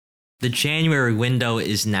The January window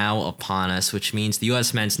is now upon us, which means the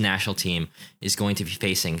U.S. men's national team is going to be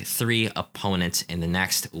facing 3 opponents in the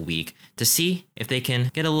next week to see if they can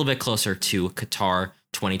get a little bit closer to Qatar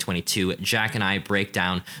 2022. Jack and I break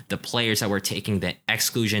down the players that we're taking, the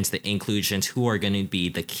exclusions, the inclusions, who are going to be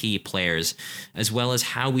the key players, as well as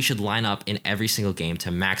how we should line up in every single game to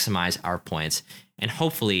maximize our points and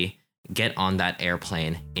hopefully get on that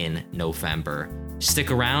airplane in November.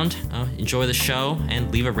 Stick around, enjoy the show,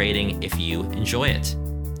 and leave a rating if you enjoy it.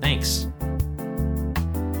 Thanks.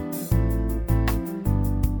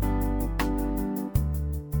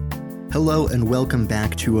 Hello and welcome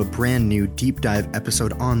back to a brand new deep dive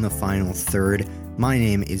episode on the Final Third. My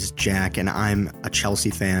name is Jack and I'm a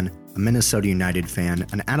Chelsea fan, a Minnesota United fan,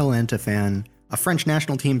 an Atalanta fan, a French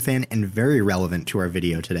national team fan, and very relevant to our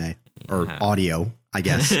video today, or audio, I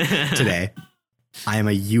guess, today. I am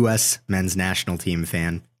a U.S. men's national team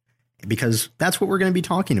fan because that's what we're going to be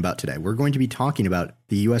talking about today. We're going to be talking about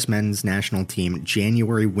the U.S. men's national team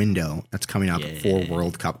January window that's coming up for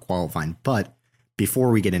World Cup qualifying. But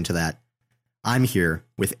before we get into that, I'm here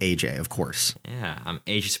with AJ, of course. Yeah, I'm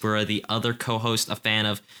AJ Spura, the other co-host, a fan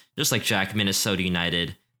of, just like Jack, Minnesota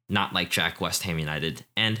United, not like Jack, West Ham United,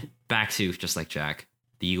 and back to, just like Jack,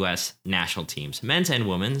 the U.S. national teams, men's and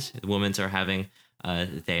women's. The women's are having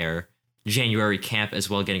their January camp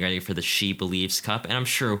as well, getting ready for the She Believes Cup, and I'm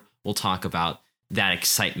sure we'll talk about that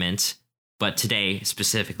excitement. But today,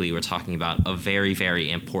 specifically, we're talking about a very,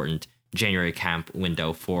 very important January camp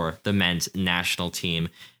window for the men's national team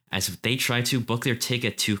as they try to book their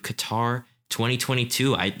ticket to Qatar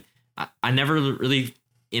 2022. I never really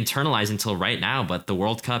internalized until right now, but the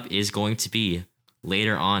World Cup is going to be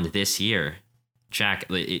later on this year. Jack,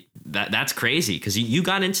 that's crazy because you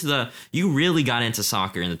really got into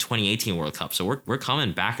soccer in the 2018 World Cup, so we're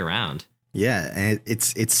coming back around. Yeah, and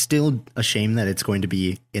it's still a shame that it's going to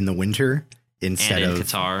be in the winter instead of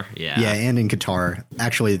Qatar. Yeah, and in Qatar.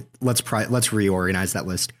 Actually, let's reorganize that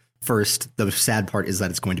list. First, the sad part is that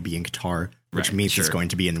it's going to be in Qatar, which means it's going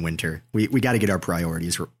to be in the winter. We got to get our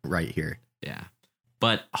priorities right here. Yeah,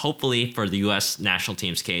 but hopefully for the U.S. national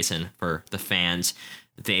team's case and for the fans,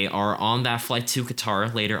 they are on that flight to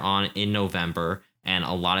Qatar later on in November, and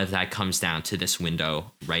a lot of that comes down to this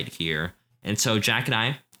window right here. And so Jack and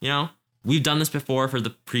I, we've done this before for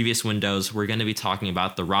the previous windows. We're going to be talking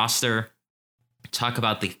about the roster, talk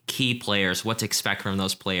about the key players, what to expect from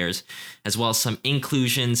those players, as well as some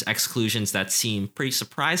inclusions, exclusions that seem pretty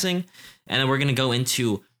surprising. And then we're going to go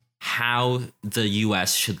into how the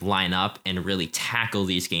U.S. should line up and really tackle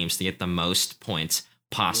these games to get the most points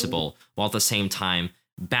possible, while at the same time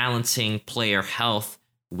balancing player health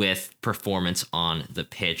with performance on the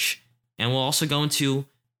pitch. And we'll also go into,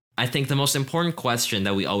 I think, the most important question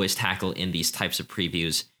that we always tackle in these types of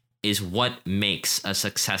previews is what makes a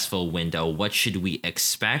successful window? What should we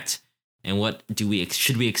expect? And what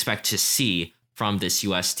should we expect to see from this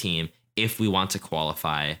U.S. team if we want to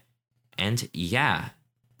qualify? And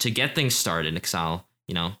to get things started, I'll,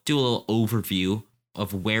 do a little overview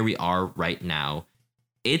of where we are right now.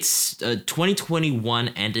 It's 2021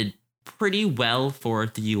 ended pretty well for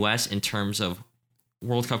the U.S. in terms of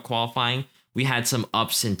World Cup qualifying. We had some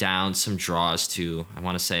ups and downs, some draws to, I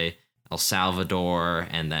want to say, El Salvador,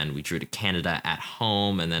 and then we drew to Canada at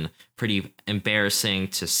home, and then pretty embarrassing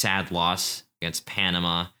to sad loss against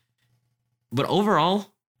Panama. But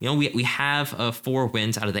overall, we have 4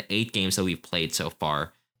 wins out of the 8 games that we've played so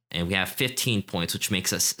far, and we have 15 points, which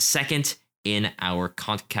makes us second in our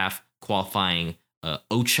CONCACAF qualifying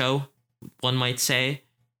Ocho, one might say.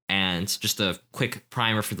 And just a quick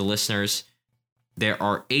primer for the listeners, there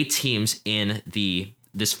are 8 teams in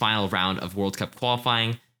this final round of World Cup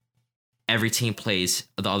qualifying. Every team plays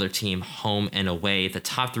the other team home and away. The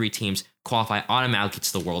top 3 teams qualify automatically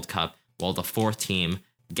to the World Cup, while the 4th team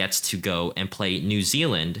gets to go and play New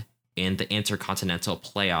Zealand in the Intercontinental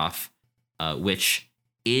Playoff, which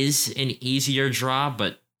is an easier draw,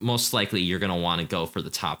 but most likely you're going to want to go for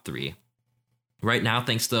the top 3. Right now,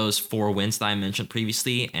 thanks to those 4 wins that I mentioned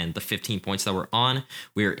previously and the 15 points that we're on,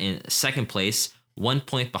 we're in second place, 1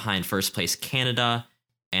 point behind first place Canada,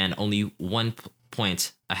 and only 1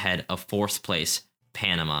 point ahead of 4th place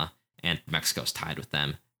Panama, and Mexico's tied with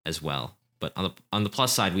them as well. But on the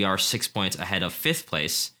plus side, we are 6 points ahead of 5th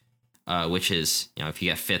place, which is, if you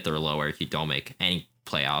get 5th or lower, you don't make any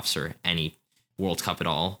playoffs or any World Cup at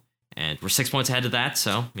all. And we're 6 points ahead of that,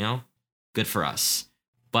 so, good for us.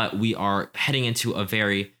 But we are heading into a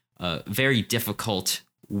very, very difficult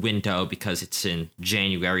window because it's in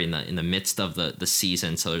January in the midst of the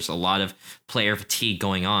season. So there's a lot of player fatigue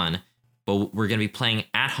going on. But we're going to be playing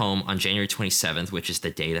at home on January 27th, which is the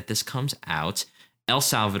day that this comes out, El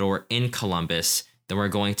Salvador in Columbus. Then we're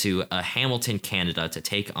going to Hamilton, Canada to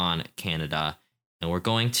take on Canada. And we're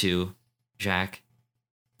going to, Jack,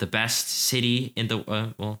 the best city in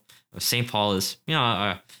the St. Paul is,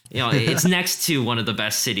 it's next to one of the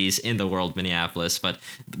best cities in the world, Minneapolis, but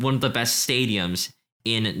one of the best stadiums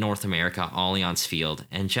in North America, Allianz Field.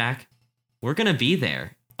 And Jack, we're going to be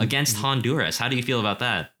there against Honduras. How do you feel about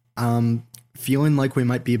that? Feeling like we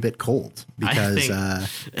might be a bit cold because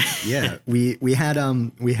we had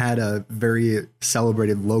a very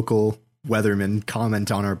celebrated local weatherman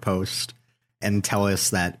comment on our post and tell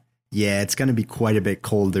us that it's going to be quite a bit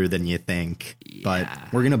colder than you think, but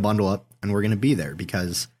we're going to bundle up and we're going to be there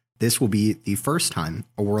because this will be the first time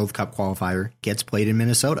a World Cup qualifier gets played in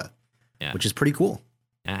Minnesota, which is pretty cool.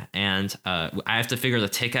 Yeah, and I have to figure the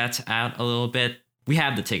tickets out a little bit. We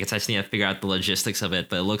have the tickets. I just need to figure out the logistics of it,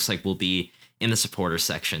 but it looks like we'll be in the supporters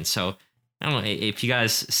section. So I don't know if you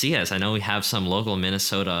guys see us. I know we have some local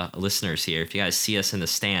Minnesota listeners here. If you guys see us in the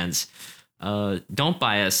stands, don't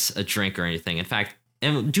buy us a drink or anything. In fact,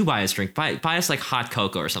 and do buy us a drink. Buy us like hot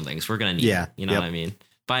cocoa or something. Because we're gonna need it. You know what I mean?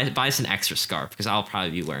 Buy us an extra scarf because I'll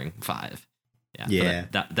probably be wearing 5. Yeah.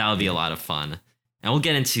 That'll be a lot of fun. And we'll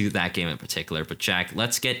get into that game in particular. But Jack,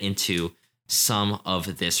 let's get into some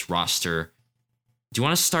of this roster. Do you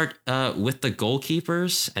want to start with the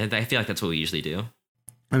goalkeepers? I feel like that's what we usually do.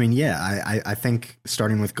 I mean, I think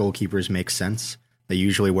starting with goalkeepers makes sense. They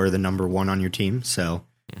usually wear the number 1 on your team. So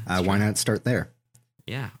why not start there?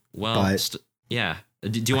 Yeah. Well,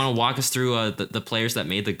 do you want to walk us through the players that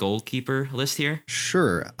made the goalkeeper list here?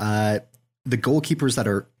 Sure. The goalkeepers that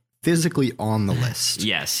are physically on the list.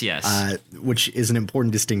 Yes. Which is an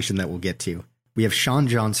important distinction that we'll get to. We have Sean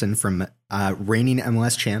Johnson from reigning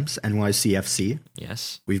MLS champs, NYCFC.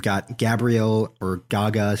 Yes. We've got Gabriel or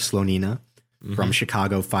Gaga Slonina from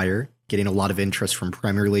Chicago Fire, getting a lot of interest from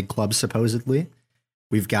Premier League clubs, supposedly.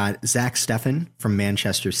 We've got Zach Steffen from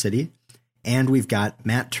Manchester City. And we've got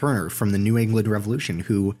Matt Turner from the New England Revolution,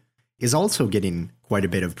 who is also getting quite a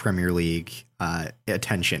bit of Premier League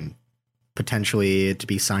attention, potentially to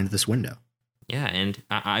be signed this window. Yeah, and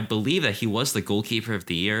I believe that he was the goalkeeper of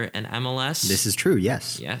the year in MLS. This is true,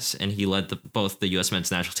 yes. Yes, and he led both the U.S. men's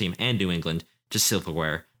national team and New England to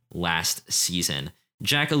silverware last season.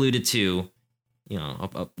 Jack alluded to,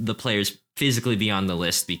 the players physically be on the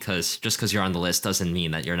list because just because you're on the list doesn't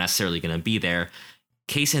mean that you're necessarily going to be there.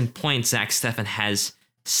 Case in point, Zach Steffen has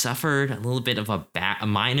suffered a little bit of a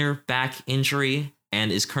minor back injury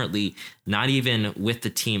and is currently not even with the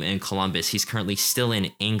team in Columbus. He's currently still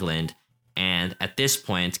in England. And at this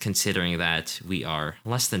point, considering that we are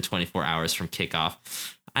less than 24 hours from kickoff,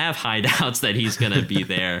 I have high doubts that he's going to be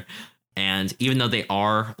there. And even though they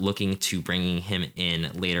are looking to bringing him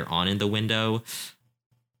in later on in the window,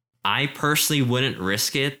 I personally wouldn't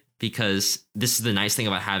risk it because this is the nice thing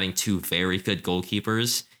about having 2 very good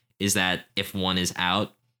goalkeepers is that if one is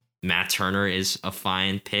out, Matt Turner is a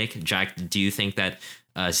fine pick. Jack, do you think that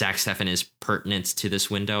Zach Steffen is pertinent to this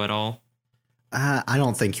window at all? I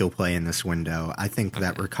don't think he'll play in this window. I think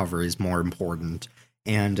that recovery is more important.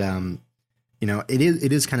 And,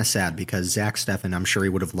 it is kind of sad because Zach Steffen, I'm sure he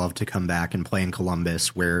would have loved to come back and play in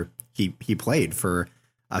Columbus where he played for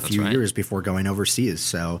a few years before going overseas.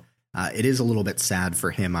 So it is a little bit sad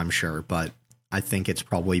for him, I'm sure. But I think it's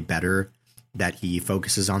probably better that he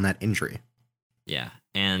focuses on that injury. Yeah.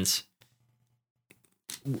 And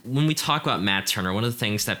when we talk about Matt Turner, one of the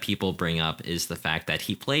things that people bring up is the fact that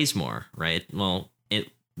he plays more, right? Well,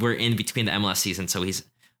 we're in between the MLS season, so he's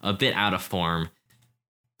a bit out of form.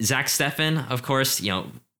 Zach Steffen, of course,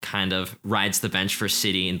 kind of rides the bench for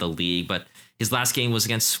City in the league, but his last game was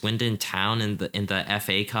against Swindon Town in the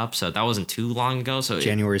FA Cup, so that wasn't too long ago. So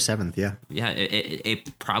January 7th, yeah. Yeah,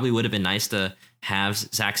 it probably would have been nice to have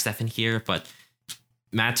Zach Steffen here, but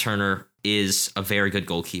Matt Turner is a very good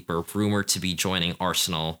goalkeeper, rumored to be joining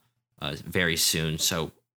Arsenal very soon.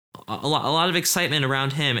 So a lot of excitement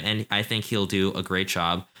around him, and I think he'll do a great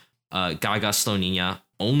job. Gaga Slonina,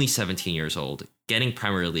 only 17 years old, getting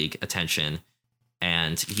Premier League attention,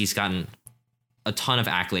 and he's gotten a ton of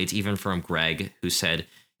accolades, even from Greg, who said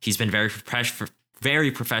he's been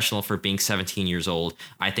very professional for being 17 years old.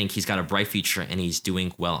 I think he's got a bright future, and he's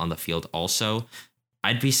doing well on the field also.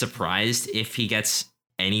 I'd be surprised if he gets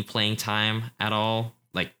any playing time at all,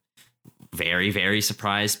 like very, very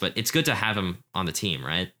surprised, but it's good to have him on the team,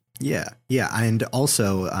 right? Yeah. And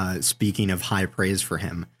also, speaking of high praise for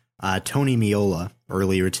him, Tony Meola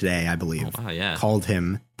earlier today, I believe, called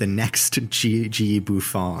him the next Gigi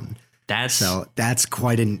Buffon. That's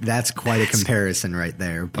quite a comparison right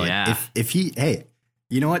there. But if he, hey,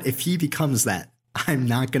 you know what? If he becomes that, I'm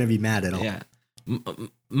not going to be mad at all. Yeah.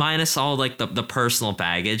 minus all like the personal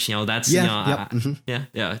baggage, that's yeah.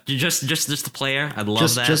 Just the player. I'd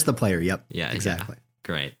love that. Just the player. Yep. Yeah, exactly. Yeah.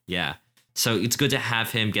 Great. Yeah. So it's good to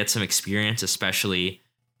have him get some experience, especially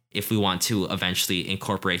if we want to eventually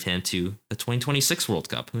incorporate him to the 2026 World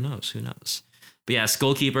Cup. Who knows? But yes,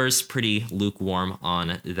 goalkeeper's pretty lukewarm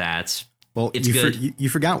on that. Well, it's good. You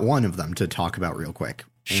forgot one of them to talk about real quick.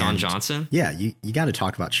 Sean Johnson? Yeah, you got to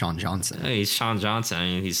talk about Sean Johnson. He's Sean Johnson. I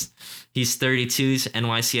mean, he's 32, he's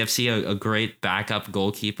NYCFC, a great backup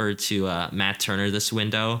goalkeeper to Matt Turner this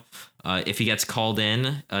window. If he gets called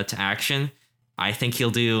in to action, I think he'll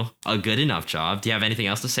do a good enough job. Do you have anything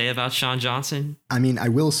else to say about Sean Johnson? I mean, I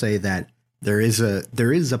will say that there is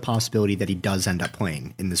a possibility that he does end up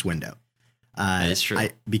playing in this window. That is true.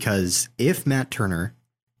 Because if Matt Turner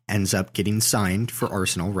ends up getting signed for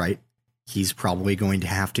Arsenal, right, he's probably going to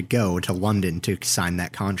have to go to London to sign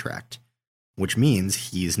that contract, which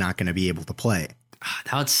means he's not going to be able to play.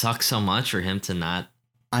 That would suck so much for him to not.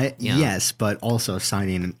 Yes, but also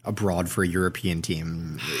signing abroad for a European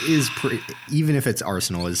team is even if it's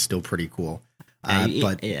Arsenal, is still pretty cool.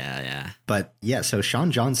 But yeah. So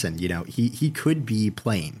Sean Johnson, he could be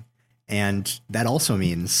playing, and that also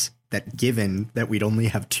means that given that we'd only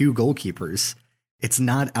have two goalkeepers, it's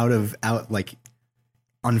not like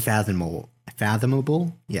fathomable.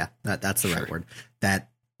 Yeah, that's the right word. That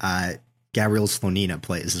Gabriel Slonina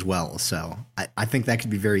plays as well. So I think that could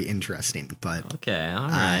be very interesting. But okay, all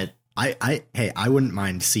right. I wouldn't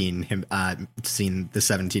mind seeing the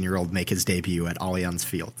 17-year-old make his debut at Allianz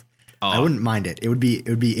Field. Oh. I wouldn't mind it. It would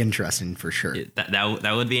be interesting for sure.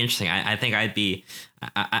 That would be interesting. I think I'd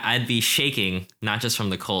be shaking, not just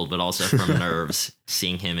from the cold, but also from nerves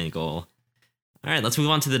seeing him in goal. All right, let's move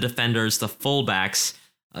on to the defenders, the fullbacks.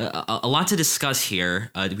 A lot to discuss here.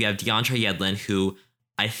 We have DeAndre Yedlin, who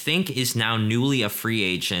I think is now newly a free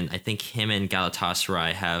agent. I think him and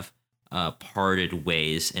Galatasaray have parted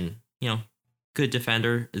ways, and good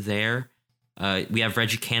defender there. We have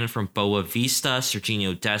Reggie Cannon from Boa Vista,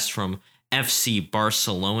 Serginho Dest from FC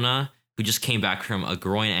Barcelona, who just came back from a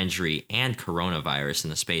groin injury and coronavirus in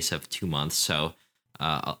the space of 2 months. So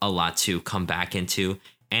a lot to come back into.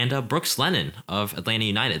 And Brooks Lennon of Atlanta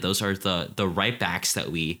United. Those are the right backs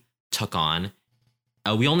that we took on.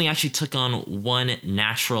 We only actually took on one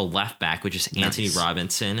natural left back, which is Anthony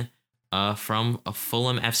Robinson from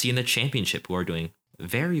Fulham FC in the Championship, who are doing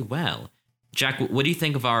very well. Jack, what do you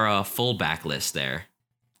think of our fullback list there?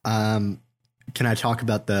 Can I talk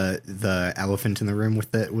about the elephant in the room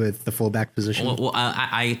with the fullback position? Well,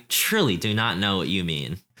 I truly do not know what you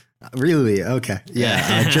mean. Really? Okay.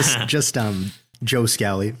 Yeah. just Joe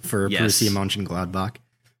Scally for Borussia Mönchengladbach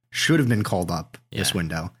should have been called up this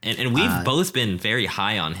window. And we've both been very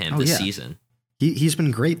high on him this season. He's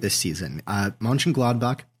been great this season.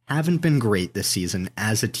 Mönchengladbach haven't been great this season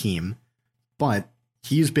as a team, but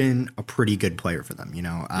he's been a pretty good player for them.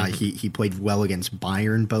 He played well against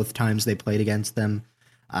Bayern both times they played against them.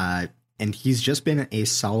 And he's just been a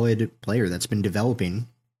solid player that's been developing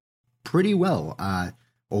pretty well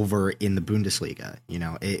over in the Bundesliga.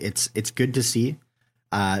 It's good to see.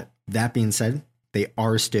 That being said, they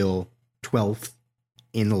are still 12th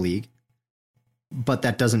in the league, but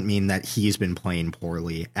that doesn't mean that he's been playing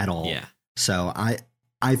poorly at all. Yeah. So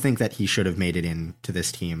I think that he should have made it into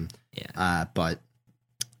this team. Yeah. But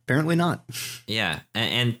apparently not. Yeah.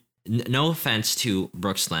 And no offense to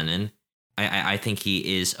Brooks Lennon. I think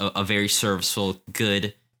he is a very serviceable,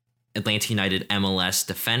 good Atlanta United MLS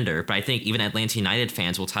defender. But I think even Atlanta United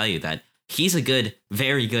fans will tell you that he's a good,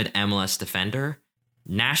 very good MLS defender.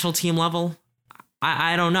 National team level,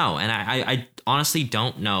 I don't know. And I honestly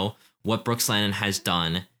don't know what Brooks Lennon has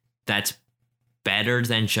done that's better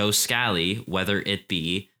than Joe Scally, whether it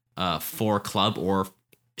be for club or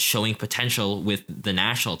showing potential with the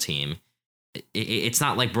national team. It's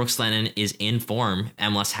not like Brooks Lennon is in form.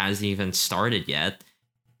 MLS hasn't even started yet.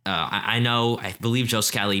 I believe Joe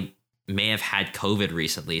Scally may have had COVID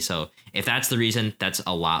recently. So if that's the reason, that's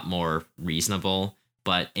a lot more reasonable.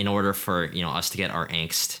 But in order for us to get our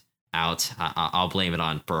angst out, I'll blame it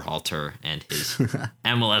on Berhalter and his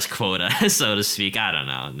MLS quota, so to speak. I don't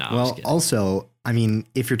know. No. Well, also, I mean,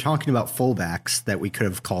 if you're talking about fullbacks that we could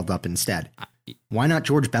have called up instead, why not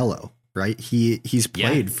George Bello? Right? He's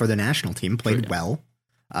played for the national team, played well.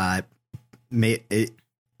 And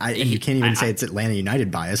you can't even say it's Atlanta United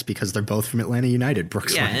bias because they're both from Atlanta United.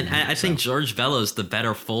 Brooks. Yeah, and I think George Bello's the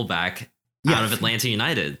better fullback out of Atlanta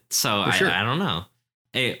United. So I don't know.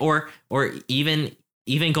 Hey, or even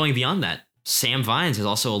going beyond that, Sam Vines is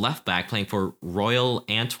also a left back playing for Royal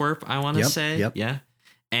Antwerp, I want to say. Yep. Yeah.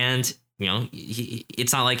 And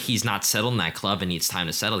it's not like he's not settled in that club and needs time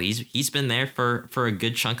to settle. He's been there for a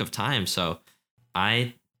good chunk of time. So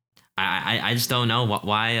I just don't know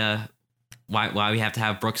why we have to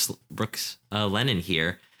have Brooks Lennon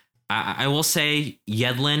here. I will say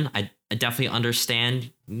Yedlin, I definitely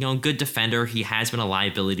understand. Good defender. He has been a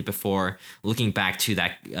liability before. Looking back to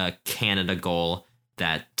that Canada goal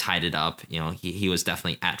that tied it up, he was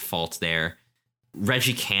definitely at fault there.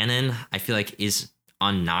 Reggie Cannon, I feel like, is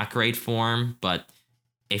on not great form, but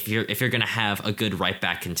if you're gonna have a good right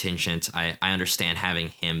back contingent, I understand having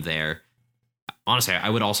him there. Honestly, I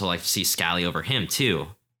would also like to see Scally over him too.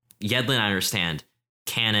 Yedlin, I understand.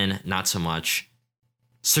 Cannon, not so much.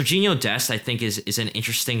 Serginho Dest, I think, is an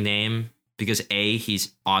interesting name because A,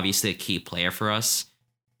 he's obviously a key player for us.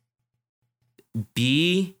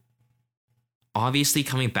 B, obviously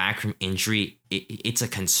coming back from injury, it's a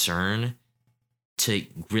concern to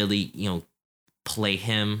really, play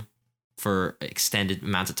him for extended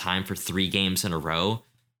amounts of time for 3 games in a row.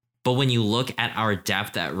 But when you look at our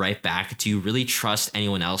depth at right back, do you really trust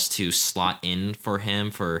anyone else to slot in for him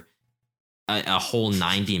for a whole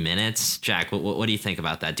 90 minutes? Jack, what do you think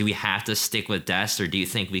about that? Do we have to stick with Dest, or do you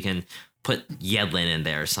think we can put Yedlin in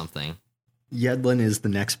there or something? Yedlin is the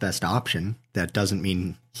next best option. That doesn't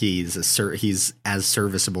mean he's as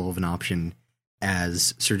serviceable of an option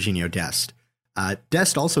as Serginho Dest.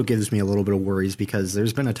 Dest also gives me a little bit of worries because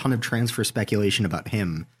there's been a ton of transfer speculation about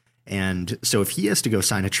him. And so if he has to go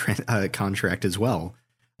sign a contract as well,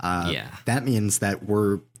 that means that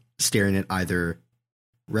we're staring at either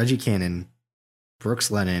Reggie Cannon, Brooks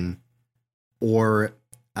Lennon, or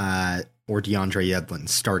DeAndre Yedlin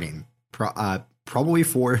starting probably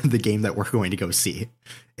for the game that we're going to go see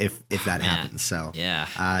if that happens. So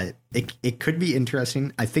it could be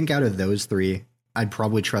interesting. I think out of those 3, I'd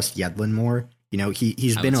probably trust Yedlin more.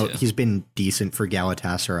 He's been decent for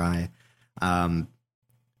Galatasaray.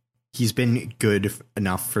 He's been good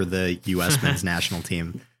enough for the U.S. men's national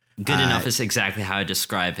team. Good enough is exactly how I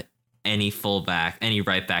describe any fullback, any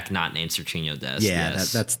right back not named Serginho Dest. Yeah,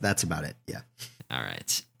 yes. That's about it. Yeah. All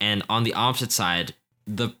right. And on the opposite side,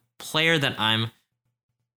 the player that I'm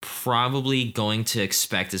probably going to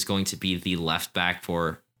expect is going to be the left back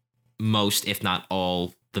for most, if not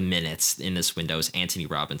all, the minutes in this window is Anthony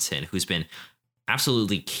Robinson, who's been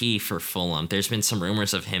absolutely key for Fulham. There's been some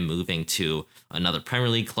rumors of him moving to another Premier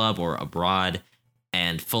League club or abroad,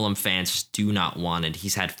 and Fulham fans do not want it.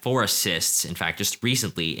 He's had 4 assists. In fact, just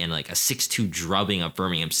recently in like a 6-2 drubbing of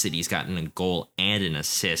Birmingham City, he's gotten a goal and an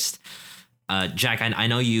assist. Jack, I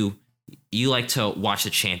know you like to watch the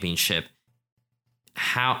Championship.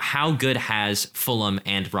 How good has Fulham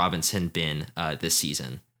and Robinson been this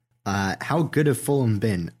season? How good have Fulham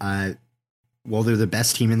been? Well, they're the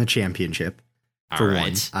best team in the Championship. For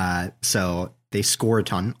one. So they score a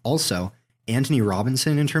ton. Also, Anthony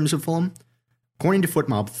Robinson, in terms of Fulham, according to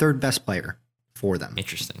FootMob, 3rd best player for them.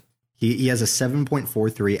 Interesting. He has a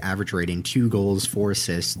 7.43 average rating, 2 goals, 4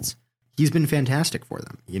 assists. He's been fantastic for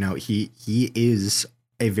them. He is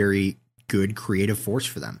a very good creative force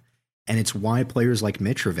for them. And it's why players like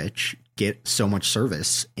Mitrovic get so much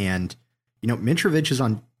service. And, Mitrovic is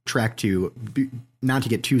on track to, not to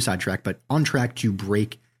get too sidetracked, but on track to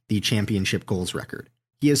break the Championship goals record.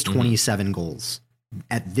 He has 27 goals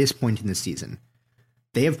at this point in the season.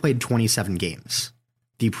 They have played 27 games.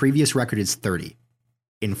 The previous record is 30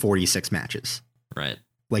 in 46 matches. Right.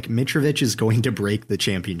 Like, Mitrovic is going to break the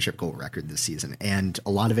Championship goal record this season. And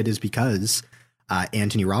a lot of it is because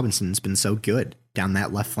Anthony Robinson's been so good down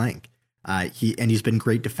that left flank. He's been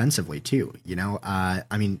great defensively too.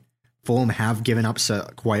 Fulham have given up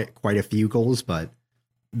quite a few goals, but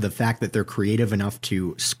the fact that they're creative enough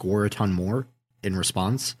to score a ton more in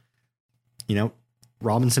response,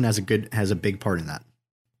 Robinson has a big part in that.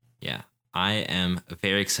 Yeah, I am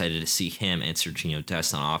very excited to see him and Serginho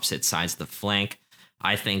Dest on opposite sides of the flank.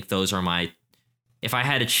 I think those are if I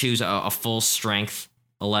had to choose a full strength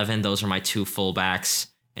 11, those are my 2 fullbacks,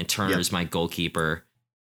 and Turner's my goalkeeper.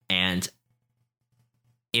 And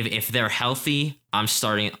if they're healthy, I'm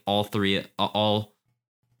starting all 3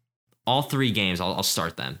 games. I'll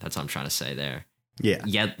start them. That's what I'm trying to say there. Yeah.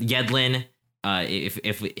 Yedlin,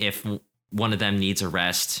 if one of them needs a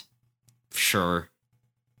rest, sure.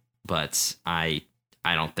 But I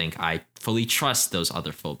don't think I fully trust those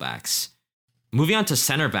other fullbacks. Moving on to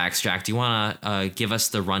center backs, Jack, do you want to give us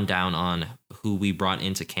the rundown on who we brought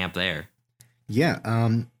into camp there? Yeah.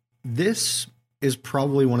 This is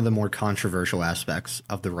probably one of the more controversial aspects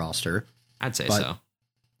of the roster. I'd say so.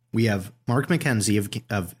 We have Mark McKenzie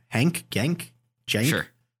of Hank Genk? Sure.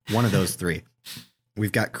 One of those 3.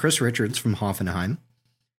 We've got Chris Richards from Hoffenheim,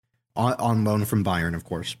 on loan from Bayern, of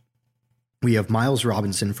course. We have Miles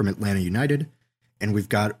Robinson from Atlanta United, and we've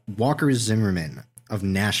got Walker Zimmerman of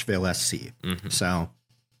Nashville SC. Mm-hmm. So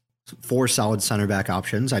 4 solid center back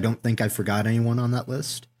options. I don't think I forgot anyone on that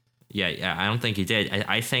list. Yeah, I don't think you did.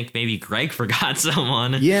 I think maybe Greg forgot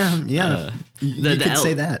someone. Yeah. You could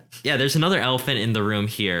say that. Yeah, there's another elephant in the room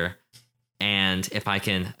here. And if I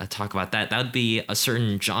can talk about that, that would be a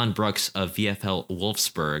certain John Brooks of VfL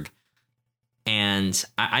Wolfsburg. And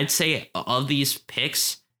I'd say of these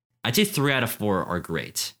picks, I'd say 3 out of 4 are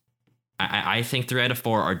great. I think 3 out of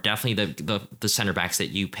 4 are definitely the center backs that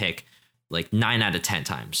you pick like 9 out of 10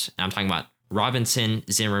 times. And I'm talking about Robinson,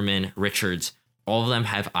 Zimmerman, Richards. All of them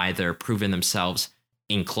have either proven themselves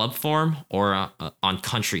in club form or on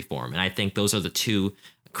country form. And I think those are the 2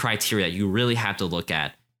 criteria that you really have to look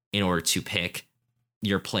at in order to pick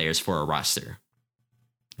your players for a roster.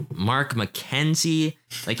 Mark McKenzie,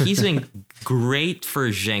 like he's been great for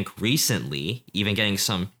Genk recently, even getting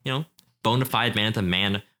some, bona fide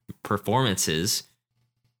man-to-man performances.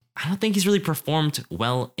 I don't think he's really performed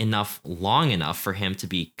well enough, long enough for him to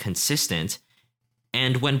be consistent.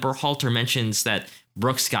 And when Berhalter mentions that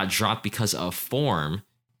Brooks got dropped because of form,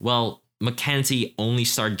 well, McKenzie only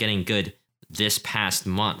started getting good this past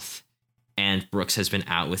month. And Brooks has been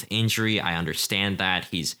out with injury. I understand that.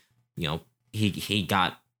 He's, he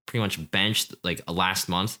got pretty much benched like last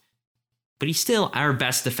month. But he's still our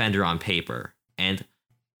best defender on paper. And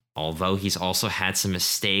although he's also had some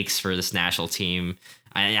mistakes for this national team,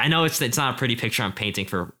 I know it's not a pretty picture I'm painting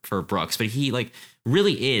for Brooks, but he like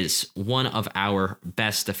really is one of our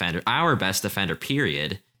best defender,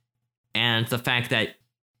 period. And the fact that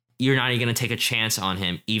you're not even going to take a chance on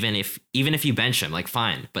him, even if you bench him, like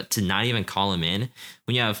fine, but to not even call him in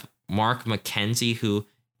when you have Mark McKenzie, who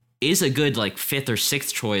is a good like 5th or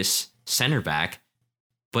 6th choice center back,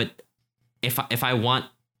 but if I want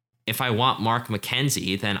Mark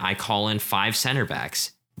McKenzie, then I call in 5 center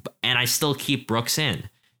backs, and I still keep Brooks in.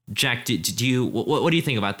 Jack, do you what do you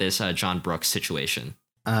think about this John Brooks situation?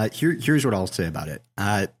 Here's what I'll say about it.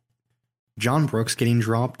 John Brooks getting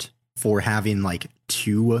dropped for having like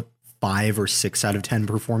 2 5 or 6 out of 10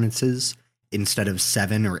 performances instead of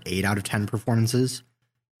 7 or 8 out of 10 performances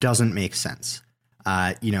doesn't make sense.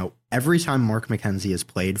 Every time Mark McKenzie has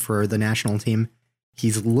played for the national team,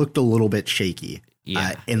 he's looked a little bit shaky.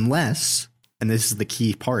 Yeah. Unless, and this is the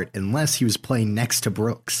key part, unless he was playing next to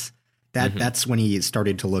Brooks, that's when he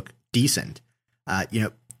started to look decent.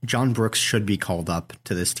 John Brooks should be called up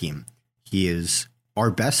to this team. He is our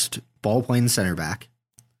best ball playing center back.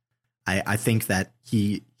 I think that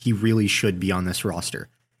he really should be on this roster.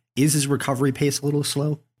 Is his recovery pace a little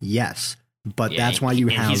slow? Yes. But that's why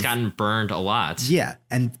he's gotten burned a lot. Yeah.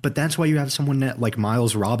 But that's why you have someone like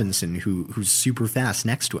Miles Robinson who's super fast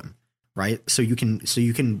next to him. Right. So you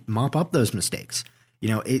can mop up those mistakes.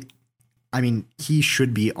 He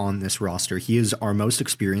should be on this roster. He is our most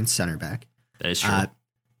experienced center back. That is true.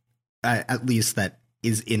 At least that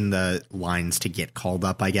is in the lines to get called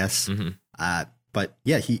up, I guess. Mm-hmm. But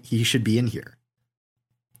yeah, he should be in here.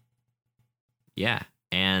 Yeah.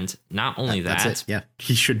 And not only that. That's it. Yeah,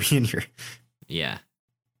 he should be in here. Yeah.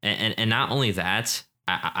 And not only that,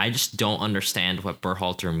 I just don't understand what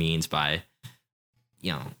Berhalter means by,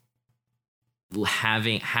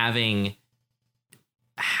 having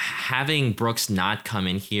Brooks not come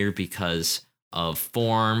in here because of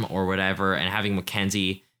form or whatever, and having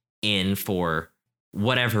McKenzie in for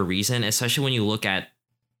whatever reason, especially when you look at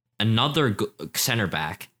another center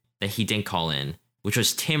back that he didn't call in, which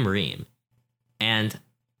was Tim Ream. And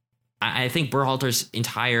I think Berhalter's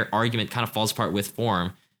entire argument kind of falls apart with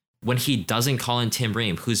form when he doesn't call in Tim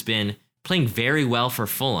Ream, who's been playing very well for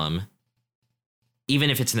Fulham, even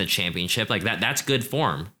if it's in the championship. Like that's good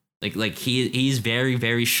form. Like he's very,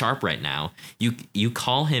 very sharp right now. You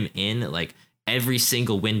call him in like every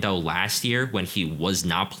single window last year when he was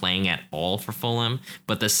not playing at all for Fulham,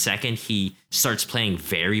 but the second he starts playing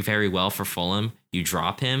very, very well for Fulham, you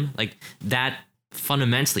drop him. Like that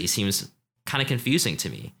fundamentally seems kind of confusing to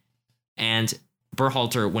me. And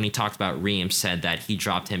Berhalter, when he talked about Ream, said that he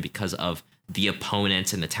dropped him because of the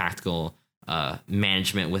opponent and the tactical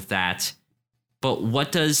management with that. But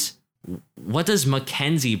what does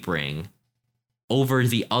McKenzie bring over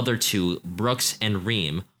the other two, Brooks and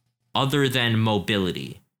Ream, other than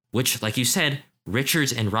mobility, which, like you said,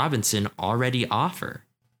 Richards and Robinson already offer?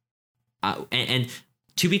 And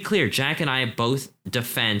to be clear, Jack and I both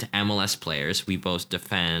defend MLS players. We both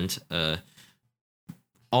defend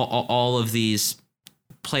all of these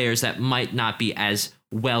players that might not be as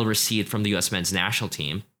well received from the U.S. men's national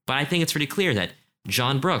team. But I think it's pretty clear that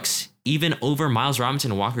John Brooks, even over Miles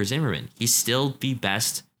Robinson and Walker Zimmerman, he's still the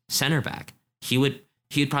best center back. He would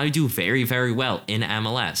he'd probably do very, very well in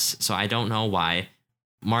MLS. So I don't know why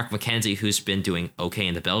Mark McKenzie, who's been doing okay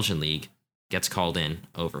in the Belgian league, gets called in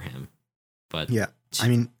over him. But yeah, I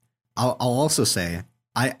mean, I'll also say,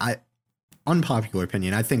 I unpopular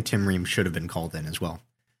opinion, I think Tim Ream should have been called in as well.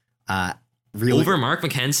 Really, over Mark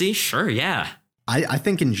McKenzie? Sure, yeah. I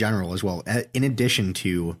think in general as well, in addition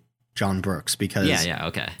to John Brooks, because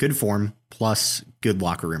okay. Good form plus good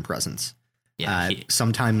locker room presence. Yeah,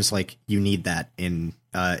 sometimes like you need that in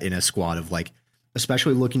a squad of like,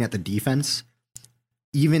 especially looking at the defense.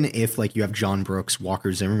 Even if like you have John Brooks,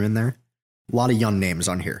 Walker Zimmerman there, a lot of young names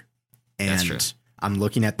on here, and that's true. I'm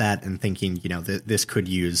looking at that and thinking, this could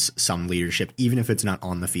use some leadership, even if it's not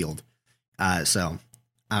on the field. So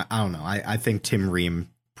I don't know. I think Tim Ream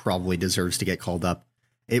probably deserves to get called up.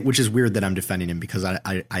 Which is weird that I'm defending him because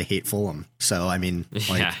I hate Fulham. So I mean,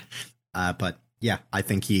 like, but yeah, I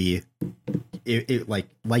think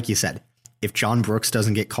like you said, if John Brooks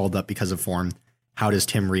doesn't get called up because of form, how does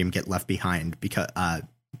Tim Ream get left behind because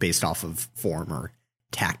based off of form or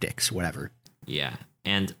tactics, whatever? Yeah,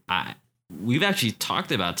 and we've actually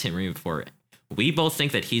talked about Tim Ream before. We both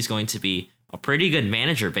think that he's going to be a pretty good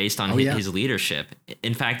manager based on his leadership.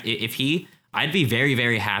 In fact, I'd be very,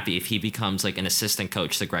 very happy if he becomes like an assistant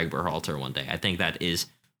coach to Greg Berhalter one day. I think that is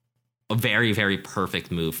a very, very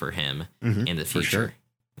perfect move for him in the future. For sure.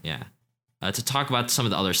 Yeah. To talk about some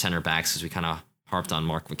of the other center backs, because we kind of harped on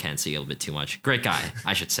Mark McKenzie a little bit too much. Great guy,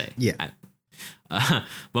 I should say. Yeah.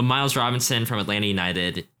 But Miles Robinson from Atlanta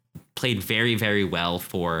United played very, very well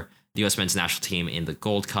for the U.S. men's national team in the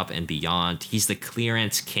Gold Cup and beyond. He's the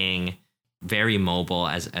clearance king, very mobile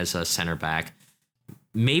as a center back.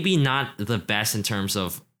 Maybe not the best in terms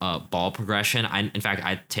of ball progression. In fact,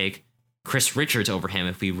 I'd take Chris Richards over him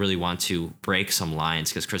if we really want to break some lines,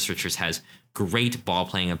 because Chris Richards has great ball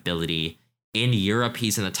playing ability. In Europe,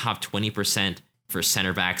 he's in the top 20% for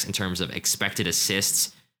center backs in terms of expected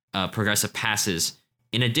assists, progressive passes,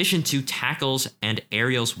 in addition to tackles and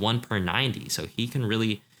aerials 1/90. So he can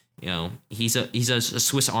really, he's a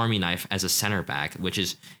Swiss Army knife as a center back, which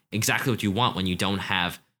is exactly what you want when you don't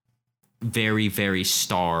have very, very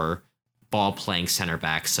star ball playing center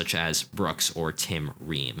backs such as Brooks or Tim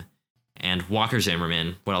Ream. And Walker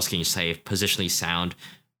Zimmerman, what else can you say? Positionally sound.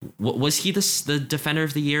 Was he the defender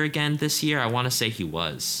of the year again this year? I want to say he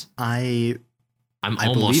was. I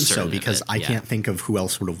believe so, because I can't think of who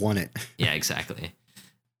else would have won it. Yeah, exactly.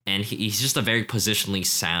 And he's just a very positionally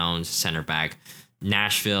sound center back.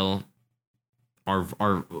 Nashville are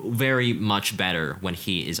very much better when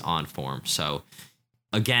he is on form. So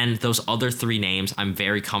again, those other three names, I'm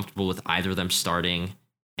very comfortable with either of them starting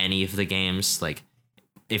any of the games. Like,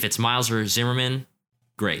 if it's Miles or Zimmerman,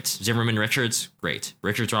 great. Zimmerman Richards, great.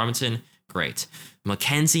 Richards Robinson, great.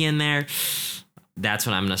 McKenzie in there, that's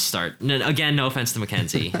when I'm going to start. Again, no offense to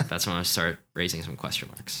McKenzie. That's when I'm going to start raising some question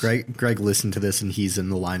marks. Greg listened to this and he's in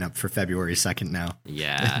the lineup for February 2nd now.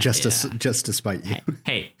 Yeah. just to spite you.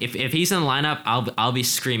 Hey, if he's in the lineup, I'll be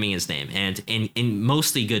screaming his name, and in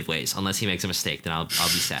mostly good ways. Unless he makes a mistake, then I'll be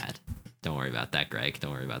sad. Don't worry about that, Greg.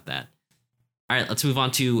 Don't worry about that. All right, let's move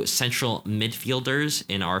on to central midfielders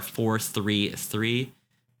in our 4-3-3.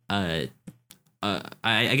 I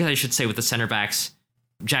guess I should say with the center backs.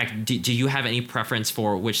 Jack, do you have any preference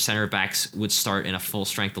for which center backs would start in a full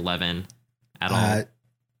strength 11 at all?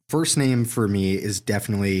 First name for me is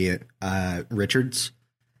definitely Richards.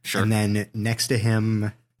 Sure. And then next to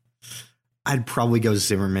him, I'd probably go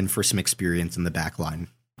Zimmerman for some experience in the back line.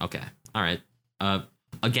 Okay. All right.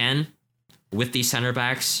 Again, with these center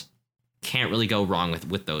backs, can't really go wrong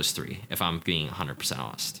with those three, if I'm being 100%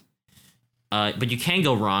 honest. But you can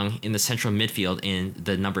go wrong in the central midfield in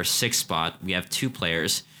the number 6 spot. We have two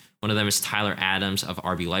players. One of them is Tyler Adams of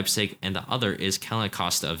RB Leipzig, and the other is Kellen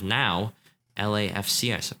Acosta of now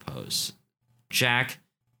LAFC, I suppose. Jack,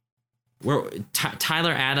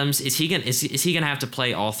 Tyler Adams, is he gonna have to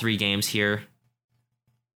play all 3 games here?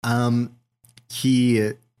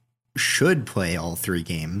 He should play all 3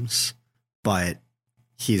 games, but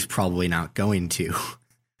he's probably not going to.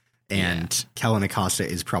 And Kellen Acosta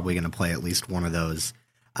is probably going to play at least one of those,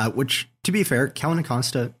 which, to be fair, Kellen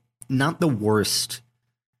Acosta, not the worst,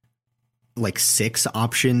 6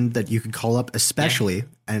 option that you could call up, especially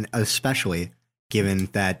given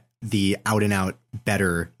that the out and out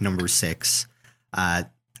better number 6 as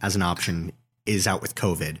an option is out with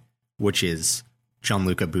COVID, which is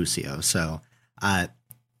Gianluca Busio. So I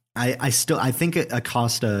think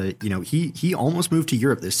Acosta, he almost moved to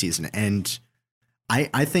Europe this season, and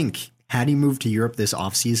I think had he moved to Europe this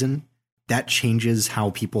offseason, that changes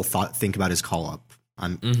how people think about his call up.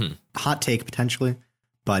 Hot take potentially,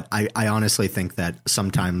 But I honestly think that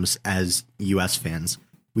sometimes as US fans,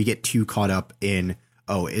 we get too caught up in,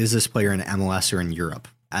 oh, is this player in MLS or in Europe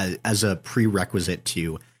as a prerequisite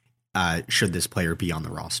to should this player be on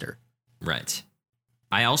the roster? Right.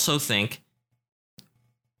 I also think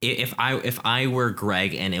if I were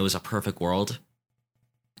Greg and it was a perfect world,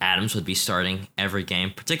 Adams would be starting every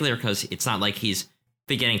game, particularly because it's not like he's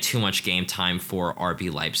been getting too much game time for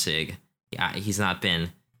RB Leipzig. Yeah, he's not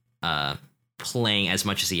been playing as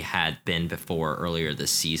much as he had been before earlier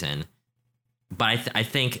this season. But I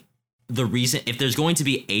think the reason, if there's going to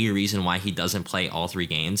be a reason why he doesn't play all 3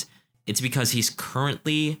 games, it's because he's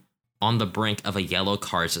currently on the brink of a yellow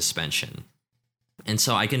card suspension. And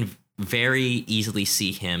so I can very easily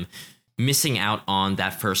see him missing out on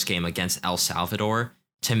that first game against El Salvador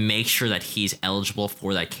to make sure that he's eligible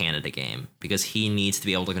for that Canada game, because he needs to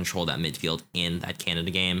be able to control that midfield in that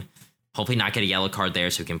Canada game. Hopefully not get a yellow card there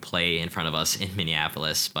so he can play in front of us in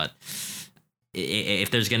Minneapolis. But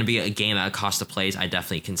if there's going to be a game that Acosta plays, I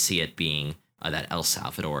definitely can see it being that El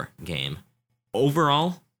Salvador game.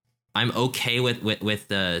 Overall, I'm okay with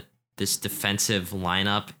this defensive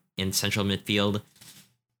lineup in central midfield.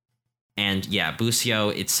 And yeah, Busio,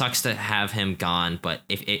 it sucks to have him gone, but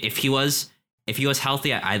if he was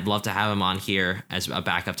healthy, I'd love to have him on here as a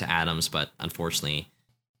backup to Adams, but unfortunately,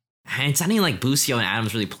 it's not even like Busio and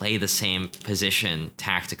Adams really play the same position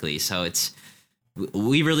tactically, so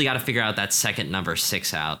we really got to figure out that second number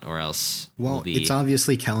 6 out, or else it's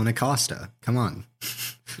obviously Kellen Acosta. Come on.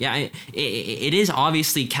 Yeah, it is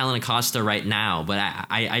obviously Kellen Acosta right now, but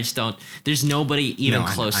I just don't. There's nobody even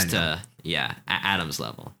close to Adams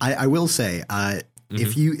level. I will say,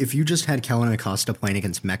 if you just had Kellen Acosta playing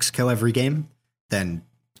against Mexico every game, then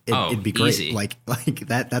it'd be great. Easy. Like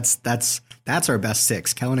that's our best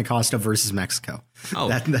 6. Kellen Acosta versus Mexico. Oh,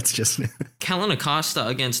 that's just Kellen Acosta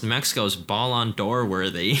against Mexico is ball on door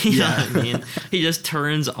worthy. You know what I mean? He just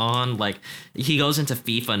turns on, like, he goes into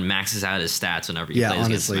FIFA and maxes out his stats whenever he plays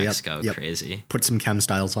against Mexico. Yep. Crazy. Put some chem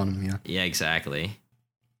styles on him. Yeah, exactly.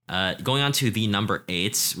 Going on to the number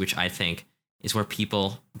 8s, which I think is where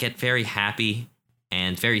people get very happy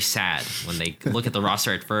and very sad when they look at the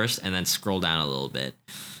roster at first and then scroll down a little bit.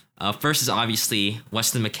 First is obviously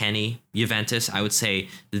Weston McKennie, Juventus. I would say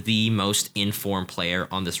the most informed player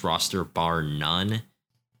on this roster, bar none.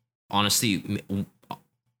 Honestly,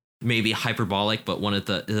 maybe hyperbolic, but one of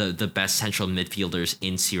the best central midfielders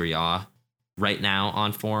in Serie A right now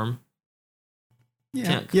on form.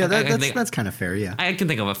 That's kind of fair. Yeah, I can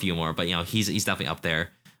think of a few more, but he's definitely up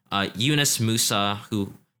there. Yunus Musa,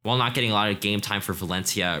 who, while not getting a lot of game time for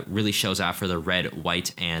Valencia, really shows out for the red,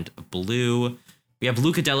 white, and blue. We have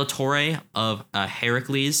Luca Della Torre of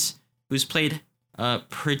Heracles, who's played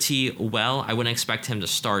pretty well. I wouldn't expect him to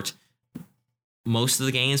start most of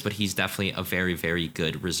the games, but he's definitely a very, very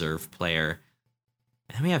good reserve player.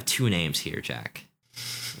 And then we have 2 names here, Jack.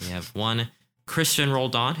 We have one, Christian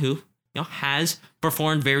Roldan, who has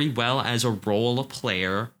performed very well as a role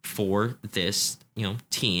player for this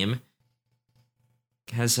team.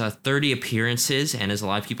 Has 30 appearances, and as a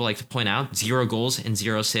lot of people like to point out, 0 goals and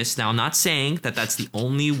 0 assists. Now, I'm not saying that that's the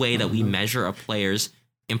only way that we measure a player's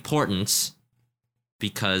importance,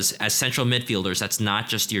 because as central midfielders, that's not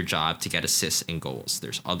just your job to get assists and goals.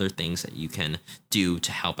 There's other things that you can do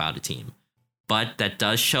to help out a team. But that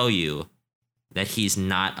does show you that he's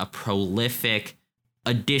not a prolific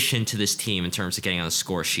addition to this team in terms of getting on the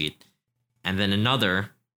score sheet. And then another,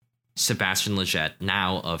 Sebastian Lletget,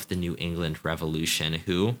 now of the New England Revolution,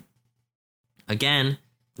 who, again,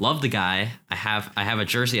 love the guy. I have a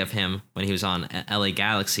jersey of him when he was on LA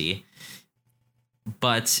Galaxy,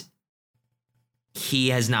 but he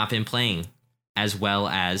has not been playing as well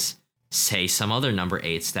as, say, some other number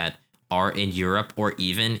 8s that are in Europe or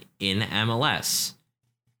even in MLS.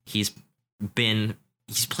 He's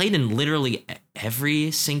played in literally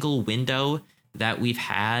every single window that we've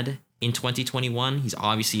had in 2021. He's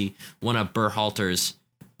obviously one of Berhalter's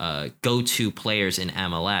go-to players in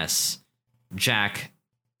MLS. Jack,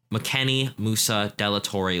 McKennie, Musa, Della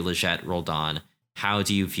Torre, Lletget, Roldan. How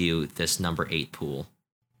do you view this number 8 pool?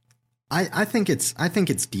 I think it's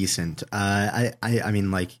decent. I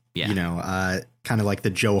mean, like, kind of like the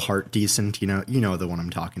Joe Hart decent, you know the one I'm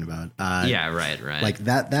talking about. Right. Like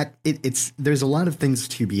it's there's a lot of things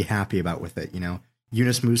to be happy about with it.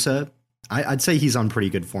 Yunus Musa, I'd say he's on pretty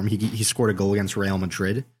good form. He scored a goal against Real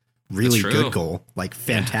Madrid, really good goal, like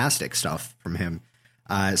fantastic stuff from him.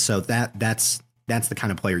 So that's the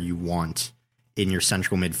kind of player you want in your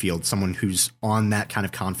central midfield, someone who's on that kind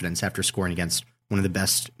of confidence after scoring against one of the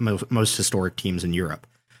best, most historic teams in Europe.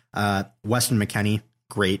 Weston McKennie,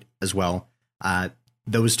 great as well.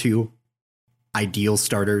 Those two, ideal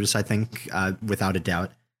starters, I think, without a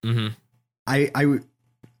doubt. Mm-hmm.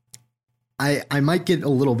 I might get a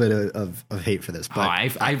little bit of hate for this, but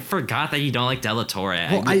I forgot that you don't like De La Torre.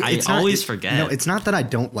 Well, I always forget. No, it's not that I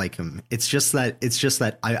don't like him. It's just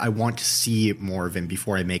that I want to see more of him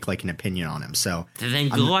before I make like an opinion on him. So then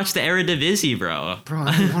go watch the Eredivisie, bro. Bro,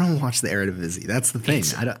 I don't want to watch the Eredivisie. That's the thing.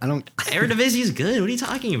 I don't. Eredivisie is good. What are you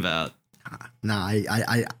talking about? Nah,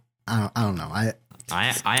 I don't know.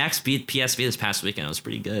 Ajax beat PSV this past weekend. It was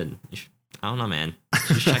pretty good. I don't know, man.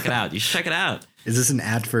 You should check it out. You should check it out. Is this an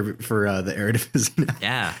ad for the Eredivisie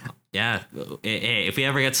now? Yeah. Hey, if we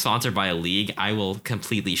ever get sponsored by a league, I will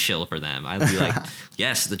completely shill for them. I'll be like,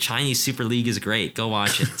 yes, the Chinese Super League is great. Go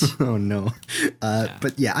watch it. Oh, no.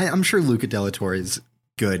 But yeah, I'm sure Luca De La Torre is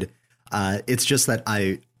good. It's just that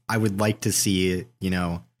I would like to see,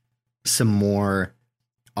 some more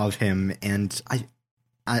of him. And I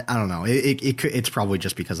don't know. It's probably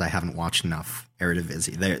just because I haven't watched enough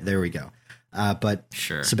Eredivisie. There we go. But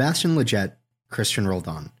sure. Sebastian Lletget, Christian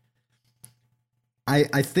Roldan.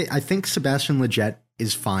 I think Sebastian Lletget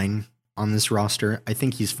is fine on this roster. I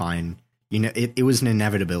think he's fine. It was an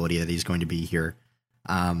inevitability that he's going to be here.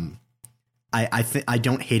 I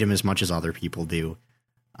don't hate him as much as other people do.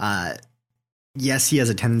 Yes, he has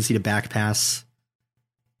a tendency to back pass,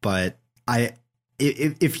 but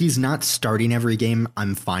if he's not starting every game,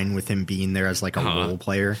 I'm fine with him being there as like a role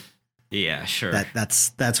player. Yeah, sure.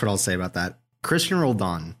 That's what I'll say about that. Christian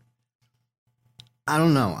Roldan. I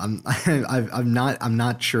don't know. I'm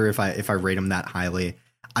not sure if I rate him that highly.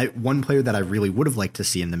 One player that I really would have liked to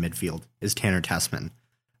see in the midfield is Tanner Tessman,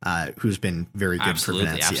 who's been very good for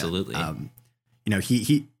Venezia. Absolutely.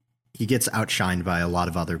 He gets outshined by a lot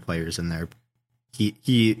of other players in there.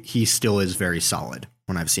 He still is very solid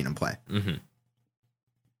when I've seen him play. Mm-hmm.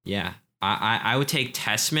 Yeah, I would take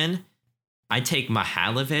Tessman. I'd take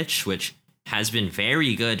Mihailovic, which has been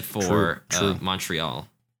very good for True. Montreal.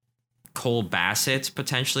 Cole Bassett,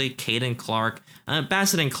 potentially. Caden Clark.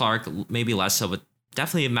 Bassett and Clark, maybe less so, but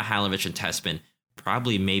definitely Mihailovic and Tessman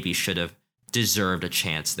probably maybe should have deserved a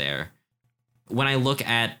chance there. When I look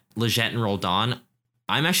at Lletget and Roldan,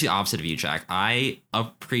 I'm actually opposite of you, Jack. I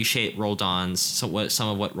appreciate Roldan's, some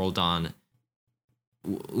of what Roldan,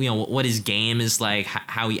 what his game is like,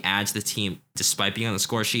 how he adds to the team despite being on the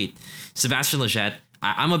score sheet. Sebastian Lletget,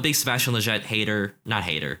 I'm a big Sebastian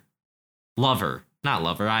Lletget lover. Not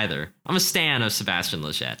lover either. I'm a stan of Sebastian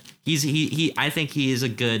Lletget. I think he is a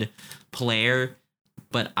good player,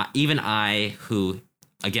 but even I, who,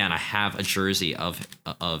 again, I have a jersey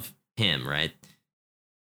of him, right?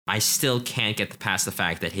 I still can't get past the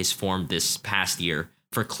fact that his form this past year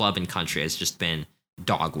for club and country has just been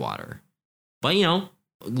dog water. But,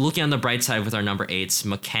 looking on the bright side with our number 8s,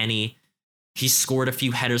 McKennie, he scored a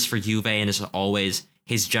few headers for Juve, and as always,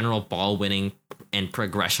 his general ball winning and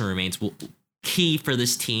progression remains key for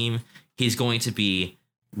this team. He's going to be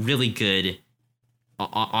really good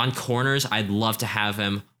on corners. I'd love to have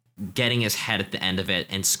him getting his head at the end of it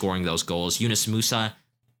and scoring those goals. Yunus Musa,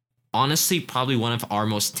 honestly, probably one of our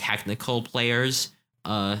most technical players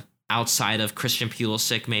outside of Christian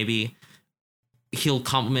Pulisic, maybe. He'll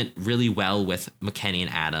complement really well with McKennie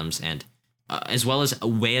and Adams, and as well as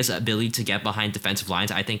Weah's ability to get behind defensive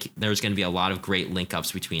lines. I think there's going to be a lot of great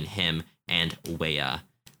link-ups between him and Weah.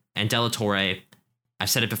 And De La Torre, I've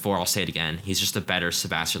said it before, I'll say it again. He's just a better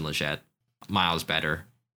Sebastian Lletget, miles better.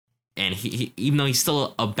 And he even though he's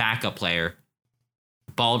still a backup player,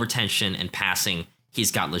 ball retention and passing,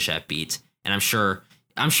 he's got Lletget beat. And I'm sure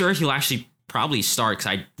he'll actually probably start, because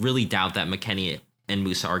I really doubt that McKennie and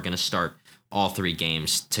Musa are going to start all 3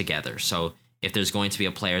 games together. So if there's going to be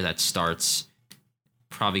a player that starts,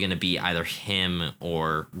 probably going to be either him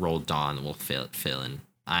or Roldan will fill in.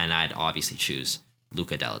 And I'd obviously choose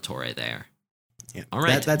Luca De La Torre there. Yeah, all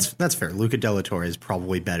right. That's fair. Luca De La Torre is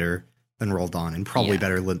probably better than Roldan, and probably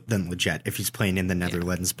better than Lletget if he's playing in the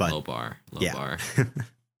Netherlands. But low bar.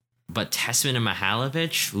 But Tessman and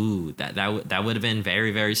Mihailovic, ooh, that would have been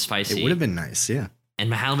very, very spicy. It would have been nice, yeah.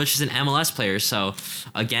 And Mihailovic is an MLS player, so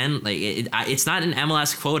again, like it's not an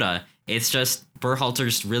MLS quota. It's just Berhalter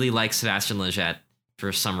just really likes Sebastian Lletget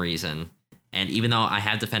for some reason, and even though I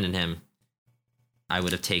have defended him, I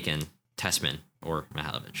would have taken Tessman or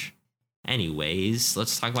Mihailovic. Anyways,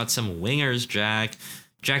 let's talk about some wingers, Jack.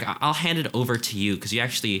 Jack, I'll hand it over to you because you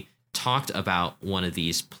actually talked about one of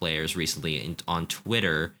these players recently on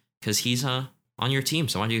Twitter, because he's on your team.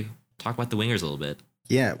 So why don't you talk about the wingers a little bit?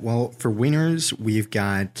 Yeah, well, for wingers, we've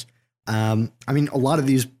got, a lot of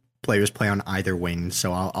these players play on either wing,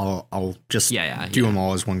 so I'll just do them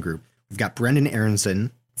all as one group. We've got Brendan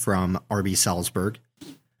Aronson from RB Salzburg.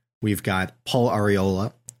 We've got Paul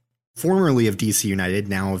Arriola formerly of DC United,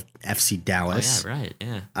 now of FC Dallas. Oh, yeah, right.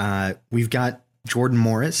 Yeah. We've got Jordan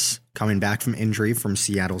Morris coming back from injury from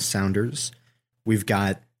Seattle Sounders. We've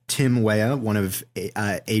got Tim Weah, one of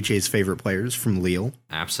AJ's favorite players from Lille.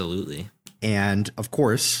 Absolutely. And, of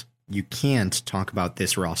course, you can't talk about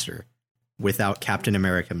this roster without Captain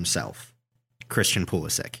America himself, Christian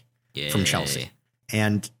Pulisic from Chelsea.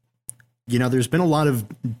 And, you know, there's been a lot of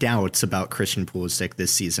doubts about Christian Pulisic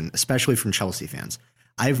this season, especially from Chelsea fans.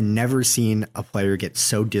 I've never seen a player get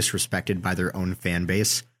so disrespected by their own fan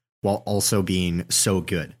base while also being so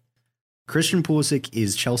good. Christian Pulisic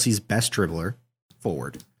is Chelsea's best dribbler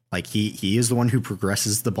forward. Like, he is the one who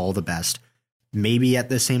progresses the ball the best. Maybe at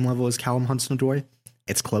the same level as Callum Hudson-Odoi.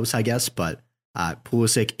 It's close, I guess, but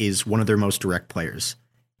Pulisic is one of their most direct players.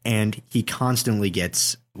 And he constantly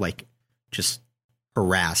gets, like, just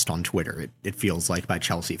harassed on Twitter, it feels like, by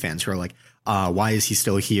Chelsea fans who are like, why is he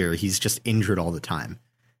still here? He's just injured all the time.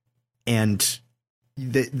 And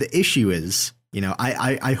the issue is, you know,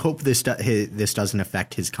 I hope this doesn't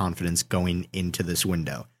affect his confidence going into this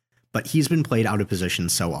window. But he's been played out of position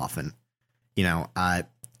so often. You know,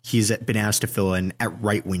 he's been asked to fill in at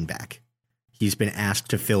right wing back. He's been asked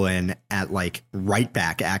to fill in at like right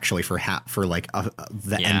back, actually, for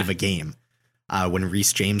the end of a game when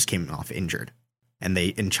Reece James came off injured,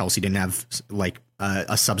 and Chelsea didn't have like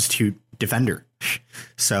a substitute defender.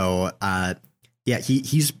 So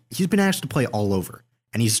he's been asked to play all over,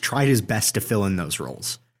 and he's tried his best to fill in those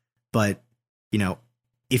roles. But you know,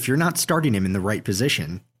 if you're not starting him in the right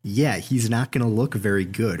position, he's not going to look very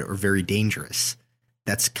good or very dangerous.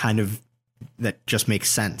 That just makes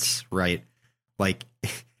sense, right? Like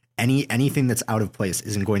anything that's out of place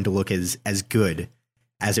isn't going to look as good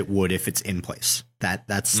as it would if it's in place.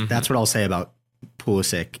 That's what I'll say about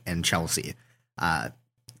Pulisic and Chelsea. Yeah,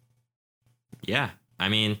 I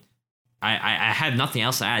mean, I had nothing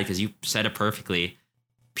else to add because you said it perfectly.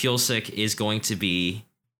 Pulisic is going to be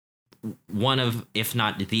one of, if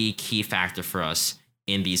not the key factor for us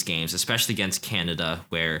in these games, especially against Canada,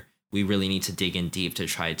 where we really need to dig in deep to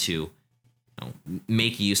try to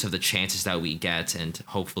make use of the chances that we get and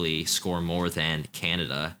hopefully score more than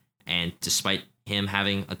Canada. And despite him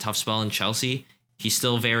having a tough spell in Chelsea, he's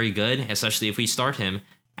still very good, especially if we start him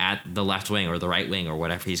at the left wing or the right wing or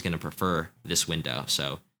whatever he's going to prefer this window.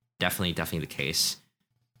 So definitely the case.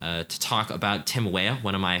 To talk about Tim Weah,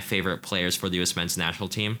 one of my favorite players for the U.S. men's national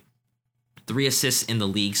team. 3 assists in the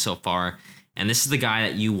league so far. And this is the guy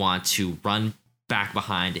that you want to run back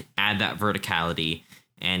behind, add that verticality.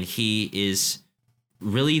 And he is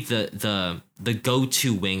really the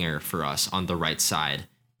go-to winger for us on the right side.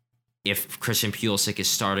 If Christian Pulisic is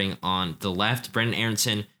starting on the left, Brendan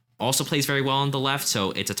Aronson also plays very well on the left,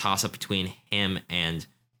 so it's a toss-up between him and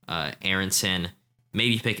Aronson.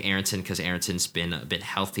 Maybe pick Aronson because Aronson's been a bit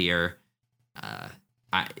healthier.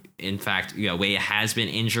 In fact, Weah has been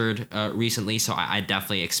injured recently, so I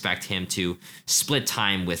definitely expect him to split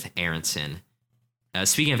time with Aronson.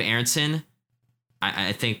 Speaking of Aronson,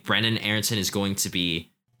 I think Brendan Aronson is going to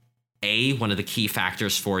be A, one of the key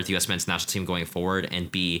factors for the U.S. men's national team going forward,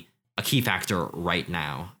 and B, a key factor right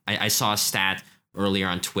now. I saw a stat earlier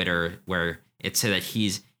on Twitter where it said that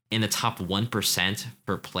he's in the top 1%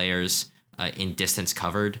 for players in distance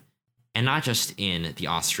covered, and not just in the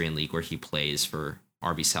Austrian league where he plays for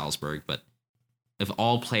RB Salzburg, but of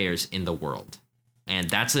all players in the world. And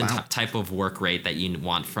that's the type of work rate that you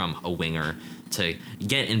want from a winger, to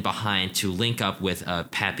get in behind, to link up with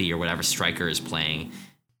Pepe or whatever striker is playing.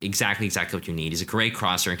 Exactly what you need. He's a great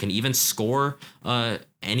crosser and can even score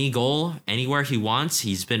any goal anywhere he wants.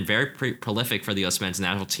 He's been very prolific for the U.S. men's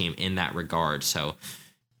national team in that regard. So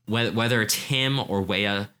whether it's him or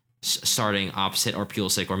Weah starting opposite, or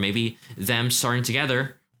Pulisic, or maybe them starting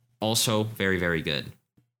together, also very, very good.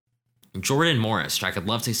 Jordan Morris, Jack, I'd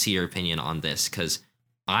love to see your opinion on this, because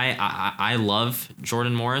I love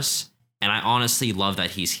Jordan Morris, and I honestly love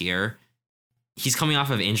that he's here. He's coming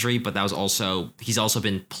off of injury, but he's also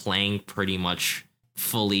been playing pretty much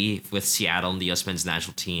fully with Seattle and the U.S. men's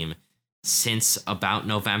national team since about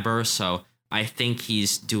November, so I think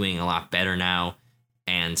he's doing a lot better now.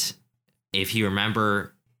 And if you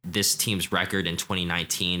remember this team's record in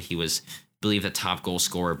 2019, he was, I believe, the top goal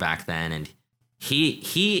scorer back then, and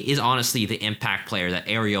he is honestly the impact player that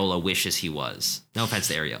Areola wishes he was. No offense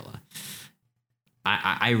to Areola.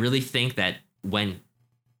 I really think that when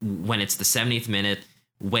it's the 70th minute,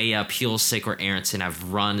 Weah, Pulisic, or Aronson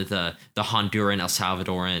have run the Honduran, El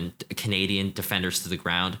Salvadoran, Canadian defenders to the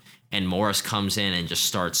ground, and Morris comes in and just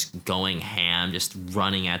starts going ham, just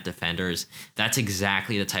running at defenders, that's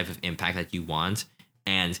exactly the type of impact that you want.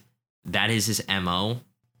 And that is his MO.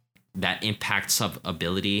 that impact sub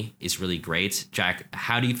ability is really great. Jack,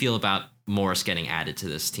 how do you feel about Morris getting added to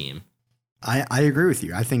this team? I agree with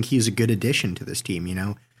you. I think he's a good addition to this team.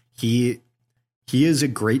 He is a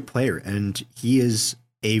great player, and he is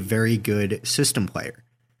a very good system player.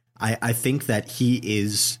 I think that he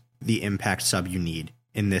is the impact sub you need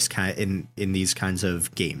in this in these kinds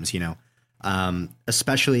of games,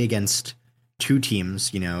 especially against two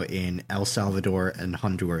teams, in El Salvador and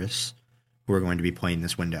Honduras, who are going to be playing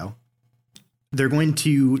this window. They're going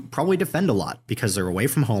to probably defend a lot because they're away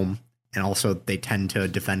from home, and also they tend to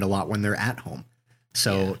defend a lot when they're at home.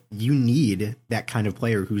 So you need that kind of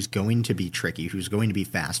player who's going to be tricky, who's going to be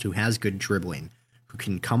fast, who has good dribbling, who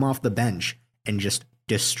can come off the bench and just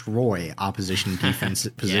destroy opposition defense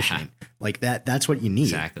positioning. Like that's what you need.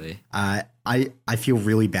 Exactly. I feel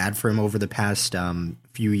really bad for him over the past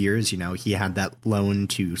few years. He had that loan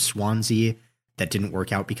to Swansea that didn't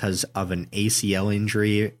work out because of an ACL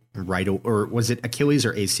injury, right? Or was it Achilles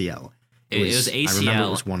or ACL? It was ACL. I remember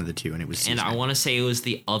it was one of the two, and it was seasonal. And I want to say it was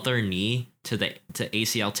the other knee to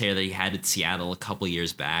ACL tear that he had at Seattle a couple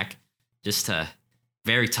years back.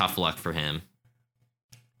 Very tough luck for him.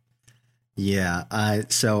 Yeah.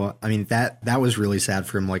 So I mean that was really sad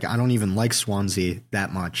for him. Like, I don't even like Swansea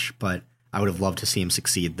that much, but I would have loved to see him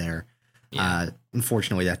succeed there. Yeah.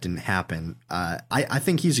 Unfortunately, that didn't happen. I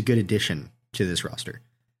think he's a good addition to this roster.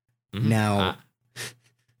 Mm-hmm. Now.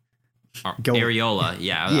 Areola,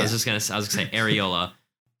 I was gonna say Areola.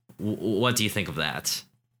 What do you think of that?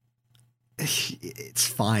 It's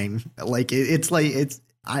fine. Like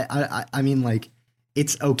I mean, like,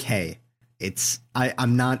 it's okay.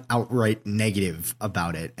 I'm not outright negative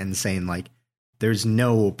about it and saying like there's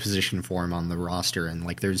no position for him on the roster and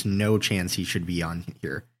like there's no chance he should be on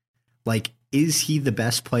here. Like, is he the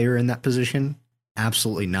best player in that position?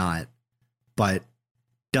 Absolutely not. But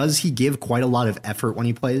does he give quite a lot of effort when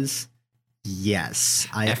he plays? Yes.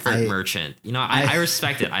 Merchant. I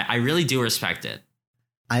respect it. I really do respect it.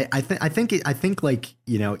 I think like,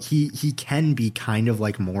 he can be kind of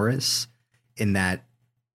like Morris in that,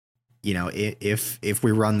 if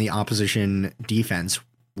we run the opposition defense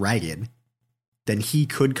ragged, then he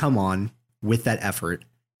could come on with that effort.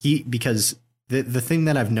 Because the thing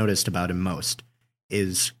that I've noticed about him most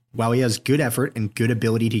is while he has good effort and good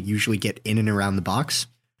ability to usually get in and around the box,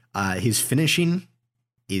 his finishing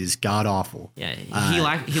is god awful. Yeah,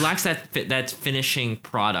 he lacks that finishing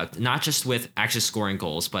product, not just with actually scoring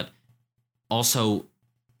goals, but also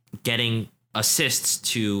getting assists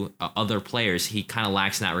to other players. He kind of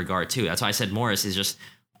lacks in that regard too. That's why I said Morris is just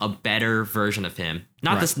a better version of him.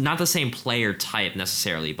 Not the same player type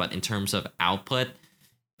necessarily, but in terms of output,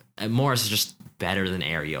 Morris is just better than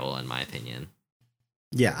Areola in my opinion.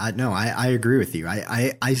 Yeah, I agree with you.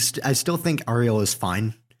 I still think Areola is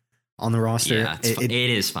fine on the roster. Yeah, it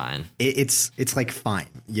is fine. It's like fine.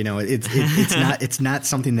 It's not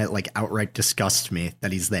something that like outright disgusts me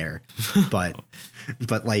that he's there. But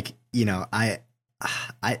like, I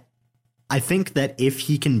think that if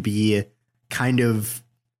he can be kind of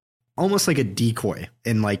almost like a decoy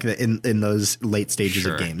in like in those late stages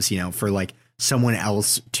of games, for like someone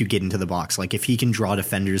else to get into the box, like if he can draw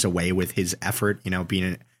defenders away with his effort,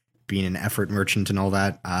 being an effort merchant and all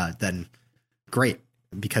that, then great.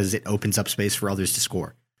 Because it opens up space for others to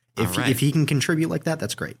score. If he can contribute like that,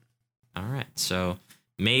 that's great. All right. So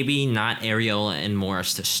maybe not Areola and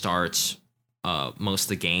Morris to start most of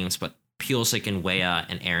the games, but Pulisic and Weah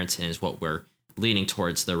and Aronson is what we're leaning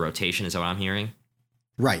towards the rotation. Is that what I'm hearing?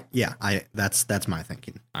 Right. Yeah. That's my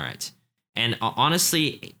thinking. All right. And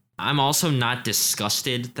honestly, I'm also not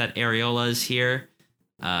disgusted that Areola is here.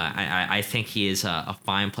 I think he is a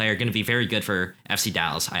fine player, going to be very good for FC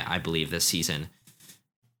Dallas, I believe, this season.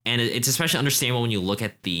 And it's especially understandable when you look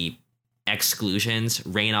at the exclusions.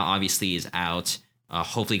 Reyna obviously is out,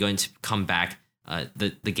 hopefully going to come back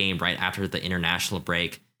the game right after the international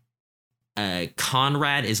break.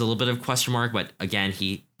 Conrad is a little bit of a question mark, but again,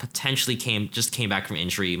 he potentially came back from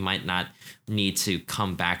injury, might not need to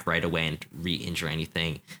come back right away and re-injure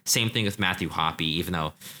anything. Same thing with Matthew Hoppe, even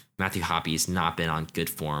though Matthew Hoppe has not been on good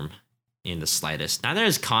form in the slightest. Neither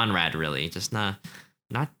is Conrad, really, just not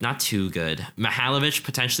too good. Mihailovic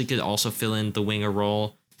potentially could also fill in the winger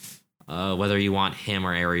role. Whether you want him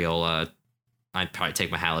or Areola, I'd probably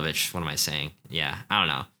take Mihailovic. What am I saying? Yeah, I don't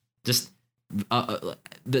know. Just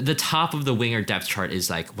the top of the winger depth chart is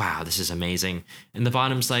like, wow, this is amazing. And the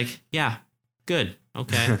bottom's like, yeah, good.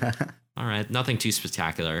 Okay. All right. Nothing too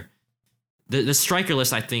spectacular. The striker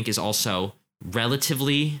list, I think, is also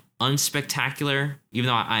relatively unspectacular, even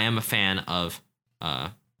though I am a fan of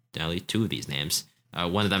at least two of these names.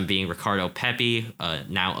 One of them being Ricardo Pepi,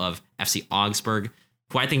 now of FC Augsburg.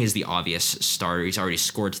 who I think is the obvious starter. He's already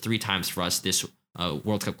scored 3 times for us this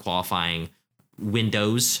World Cup qualifying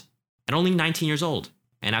windows at only 19 years old.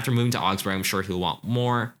 And after moving to Augsburg, I'm sure he'll want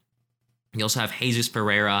more. You also have Jesus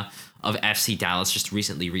Pereira of FC Dallas, just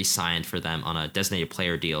recently re-signed for them on a designated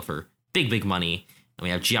player deal for big money. And we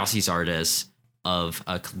have Gyasi Zardes of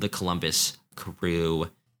the Columbus Crew.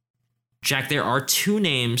 Jack, there are 3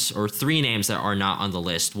 names that are not on the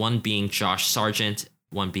list. One being Josh Sargent,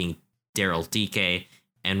 one being Daryl Dike,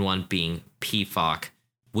 and one being PFOC.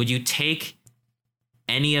 Would you take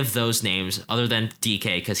any of those names other than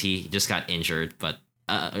DK because he just got injured, but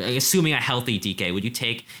assuming a healthy DK, would you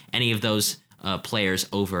take any of those players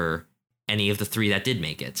over any of the 3 that did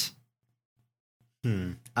make it?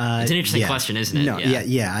 It's an interesting question, isn't it? No,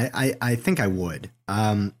 I think I would.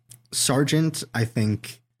 Sargent, I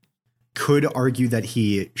think, could argue that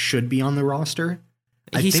he should be on the roster.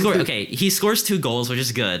 He scores 2 goals, which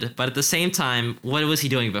is good, but at the same time, what was he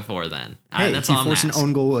doing before then? Hey, he forced an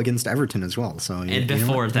own goal against Everton as well. So and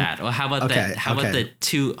before that, well, how about that? How about the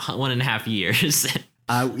 1.5 years?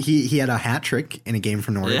 He had a hat trick in a game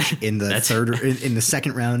for Norwich in the in the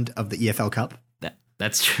second round of the EFL Cup.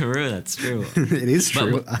 That's true. That's true. It is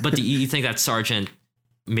true. But do you think that Sargent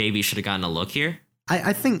maybe should have gotten a look here?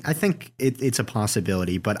 I think it's a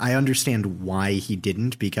possibility, but I understand why he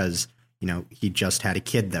didn't, because he just had a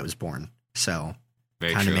kid that was born, so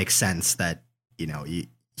kind of makes sense that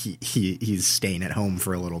he's staying at home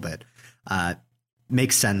for a little bit.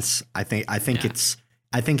 Makes sense. I think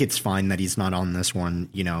it's fine that he's not on this one.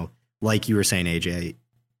 Like you were saying, AJ,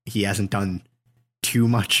 he hasn't done too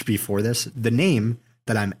much before this. The name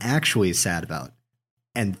that I'm actually sad about,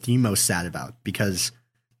 and the most sad about, because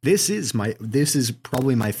this is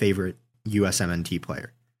probably my favorite USMNT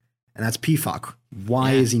player, and that's PFOC.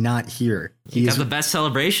 Why is he not here? He got the best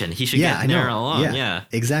celebration. He should get there along. Yeah,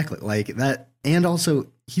 exactly. Like that. And also,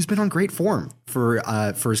 he's been on great form for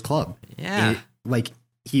his club. Yeah.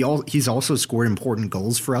 He's also scored important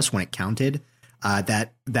goals for us when it counted.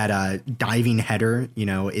 That diving header,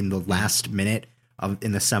 in the last minute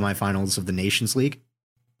in the semifinals of the Nations League,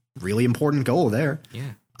 really important goal there.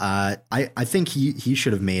 Yeah. I think he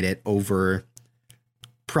should have made it over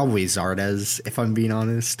probably Zardes, if I'm being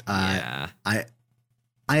honest. The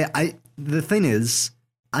thing is,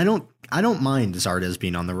 I don't mind Zardes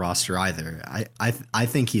being on the roster either. I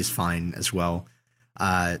think he's fine as well.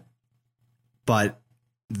 But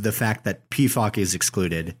the fact that PFOC is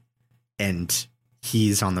excluded and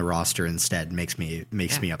he's on the roster instead makes me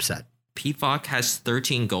upset. PFOC has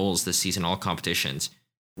 13 goals this season, all competitions.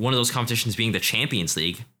 One of those competitions being the Champions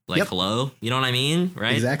League. Hello, you know what I mean,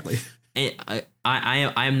 right? Exactly.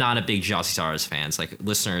 I'm not a big Gyasi Zardes fan.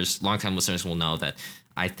 Longtime listeners will know that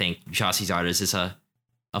I think Gyasi Zardes is a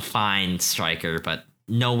fine striker, but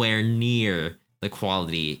nowhere near the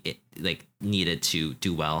quality needed to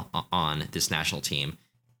do well on this national team.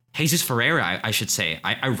 Jesus Ferreira, I should say,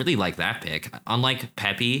 I really like that pick. Unlike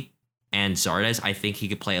Pepe and Zardes, I think he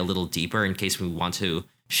could play a little deeper in case we want to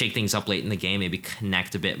shake things up late in the game, maybe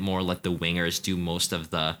connect a bit more, let the wingers do most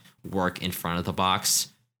of the work in front of the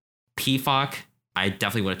box. PFOC, I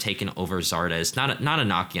definitely would have taken over Zardes. Not a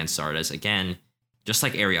knock against Zardes. Again, just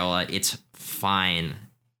like Areola, it's fine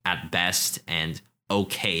at best and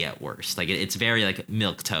okay at worst. It's very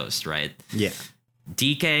milk toast, right? Yeah.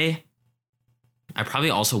 DK, I probably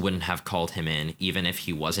also wouldn't have called him in even if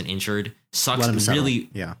he wasn't injured. Sucks. Really.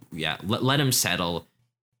 Yeah. Let him settle.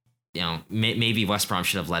 Maybe West Brom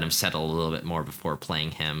should have let him settle a little bit more before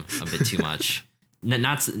playing him a bit too much. I'm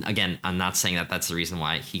not saying that that's the reason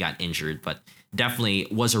why he got injured, but definitely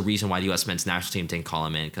was a reason why the U.S. men's national team didn't call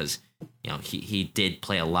him in, because he did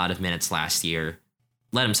play a lot of minutes last year.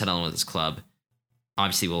 Let him settle in with his club.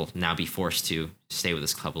 Obviously, will now be forced to stay with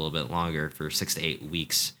his club a little bit longer for 6 to 8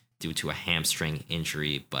 weeks due to a hamstring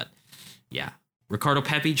injury. But yeah, Ricardo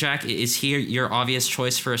Pepi, Jack, is he your obvious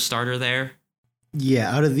choice for a starter there?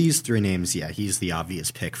 Yeah, out of these 3 names, he's the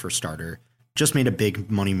obvious pick for starter. Just made a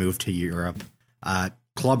big money move to Europe.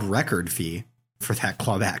 Club record fee for that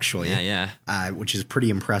club, actually. Yeah. Which is pretty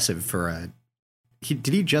impressive for did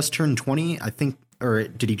he just turn 20? I think, or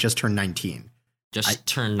did he just turn 19?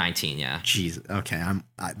 Turned 19, yeah. Jeez, okay.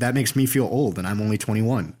 That makes me feel old, and I'm only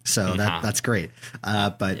 21, so that's great.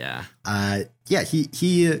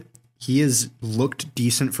 He has looked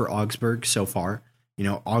decent for Augsburg so far.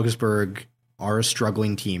 Augsburg are a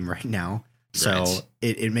struggling team right now, so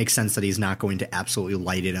it makes sense that he's not going to absolutely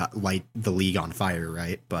light the league on fire,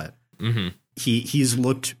 right? But he's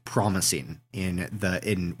looked promising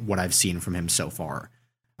in what I've seen from him so far.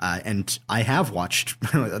 And I have watched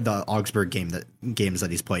the Augsburg games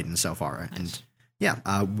that he's played in so far, and Yeah,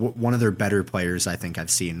 one of their better players I think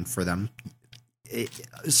I've seen for them.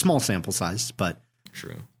 Small sample size, but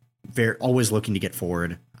true. They're always looking to get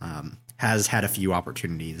forward. Has had a few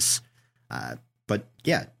opportunities, but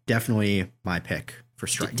yeah, definitely my pick for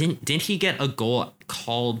striker. Didn't he get a goal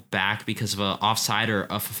called back because of an offside or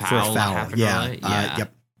a foul? For a foul, yeah.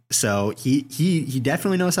 Yep. So he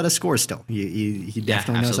definitely knows how to score. Still, he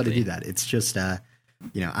definitely knows how to do that. It's just I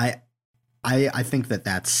think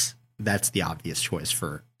that's the obvious choice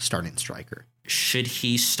for starting striker. Should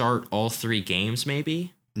he start all 3 games?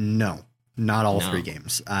 Maybe. No, not all 3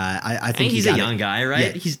 games. I think he's a young guy,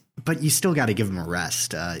 right? Yeah, but you still got to give him a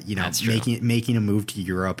rest. Making a move to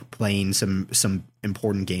Europe, playing some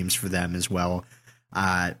important games for them as well.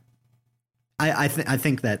 I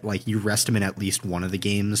think that like you rest him in at least one of the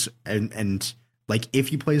games, and like if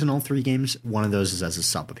he plays in all 3 games, one of those is as a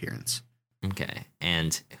sub appearance. Okay,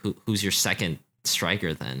 and who's your second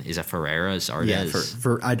striker then? Is it Ferreira? Is Zardes? Yeah,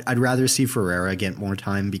 I'd rather see Ferreira get more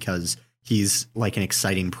time because he's like an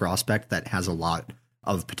exciting prospect that has a lot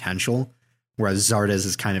of potential, whereas Zardes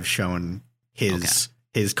has kind of shown his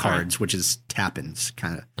cards, which is tap-ins,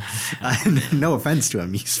 kind of. No offense to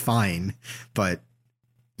him, he's fine, but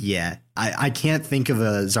yeah, I can't think of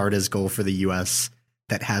a Zardes goal for the U.S.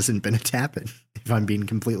 that hasn't been a tap-in, if I'm being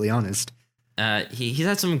completely honest. He's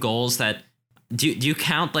had some goals that. Do you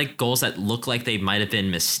count like goals that look like they might have been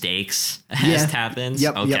mistakes as tap-ins?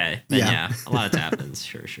 Yep. Okay. Then yeah, a lot of tap-ins.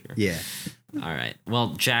 Sure. Yeah. All right.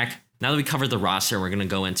 Well, Jack, now that we covered the roster, we're going to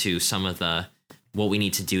go into some of what we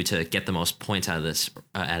need to do to get the most points out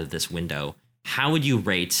of this window. How would you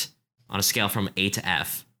rate on a scale from A to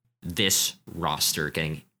F this roster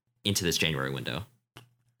getting into this January window?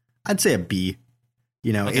 I'd say a B.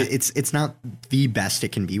 Okay. It's not the best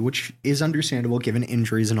it can be, which is understandable given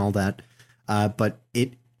injuries and all that. But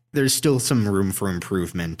there's still some room for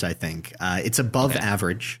improvement, I think. It's above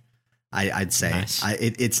average, I'd say. Nice.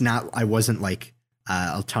 It's not. I wasn't like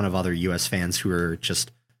a ton of other U.S. fans who are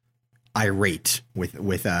just irate with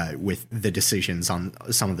the decisions on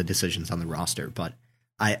some of the decisions on the roster. But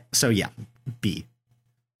B.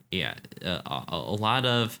 Yeah, a lot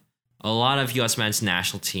of U.S. men's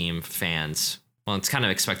national team fans. Well, it's kind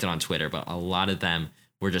of expected on Twitter, but a lot of them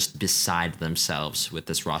were just beside themselves with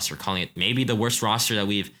this roster, calling it maybe the worst roster that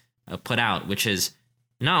we've put out, which is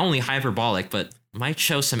not only hyperbolic, but might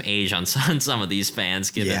show some age on some of these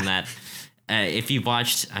fans, given that if you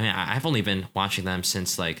watched, I mean, I've only been watching them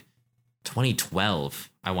since like 2012,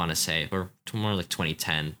 I want to say, or more like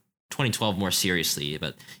 2010, 2012 more seriously.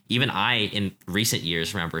 But even I, in recent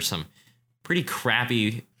years, remember some pretty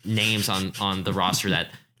crappy names on the roster that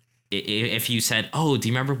if you said, oh, do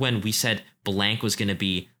you remember when we said blank was going to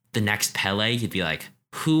be the next Pele? You'd be like,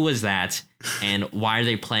 who was that? And why are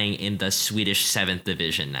they playing in the Swedish 7th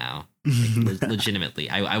division now? Like, legitimately.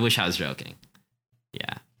 I wish I was joking.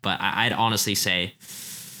 Yeah. But I'd honestly say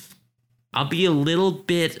I'll be a little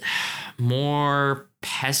bit more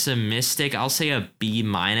pessimistic. I'll say a B-.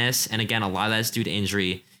 And again, a lot of that's due to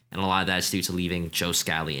injury and a lot of that's due to leaving Joe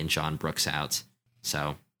Scally and John Brooks out.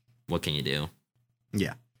 So what can you do?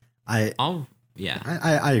 Yeah. I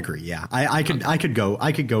agree. Yeah, I could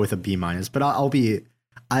go with a B-, but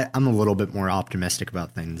I'm a little bit more optimistic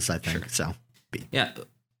about things, I think. Sure. So B. Yeah.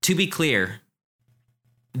 To be clear,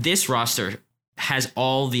 this roster has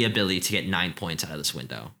all the ability to get 9 points out of this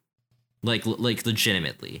window, like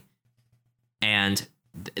legitimately, and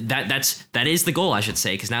that is the goal, I should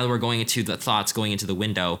say, because now that we're going into the thoughts going into the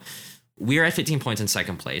window, we're at 15 points in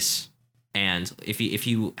second place. And if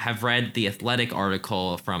you have read the Athletic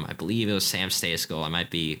article from, I believe it was Sam Stejskal, I might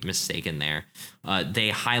be mistaken there,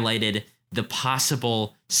 they highlighted the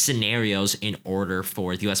possible scenarios in order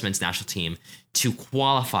for the U.S. men's national team to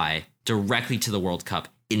qualify directly to the World Cup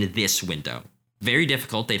in this window. Very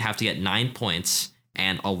difficult. They'd have to get 9 points,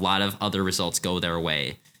 and a lot of other results go their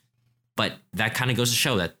way. But that kind of goes to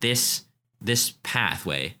show that this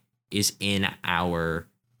pathway is in our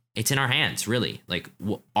hands, really. Like,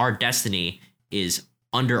 our destiny is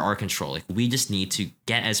under our control. Like, we just need to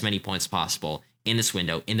get as many points as possible in this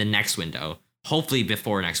window, in the next window, hopefully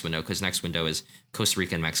before next window, because next window is Costa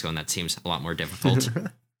Rica and Mexico, and that seems a lot more difficult.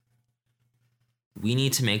 We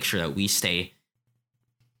need to make sure that we stay,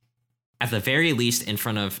 at the very least, in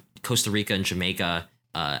front of Costa Rica and Jamaica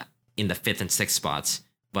in the 5th and 6th spots,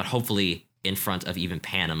 but hopefully in front of even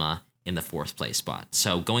Panama in the 4th place spot.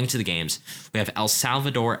 So going to the games, we have El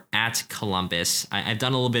Salvador at Columbus. I've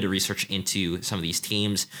done a little bit of research into some of these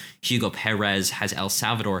teams. Hugo Perez has El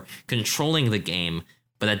Salvador controlling the game,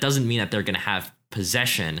 but that doesn't mean that they're going to have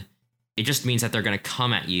possession. It just means that they're going to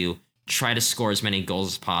come at you, try to score as many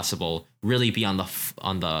goals as possible, really be on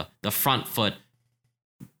the front foot,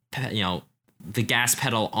 the gas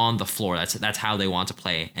pedal on the floor. That's how they want to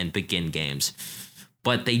play and begin games.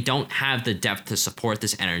 But they don't have the depth to support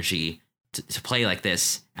this energy to play like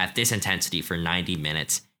this at this intensity for 90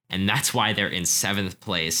 minutes. And that's why they're in 7th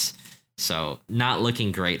place. So not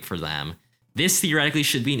looking great for them. This theoretically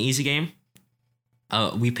should be an easy game.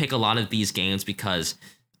 We pick a lot of these games because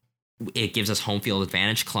it gives us home field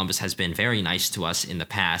advantage. Columbus has been very nice to us in the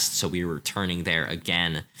past, so we're returning there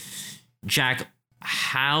again. Jack,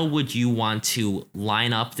 how would you want to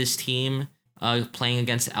line up this team playing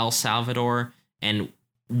against El Salvador, and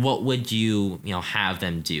what would you have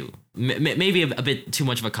them do? Maybe a bit too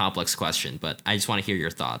much of a complex question, but I just want to hear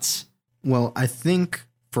your thoughts. Well, I think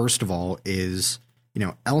first of all is,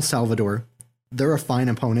 El Salvador, they're a fine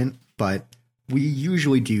opponent, but we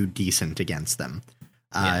usually do decent against them,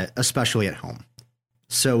 especially at home.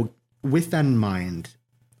 So with that in mind,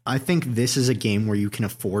 I think this is a game where you can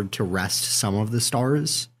afford to rest some of the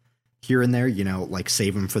stars here and there, like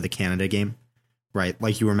save them for the Canada game, right?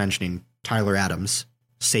 Like you were mentioning, Tyler Adams,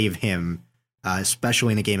 save him,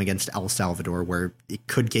 especially in a game against El Salvador where it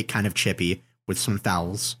could get kind of chippy with some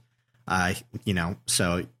fouls,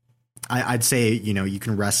 so I'd say, you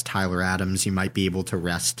can rest Tyler Adams. You might be able to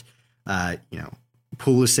rest,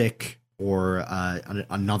 Pulisic or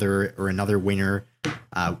another winger,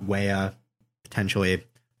 Weah potentially.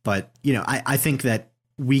 But, I think that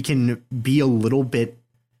we can be a little bit,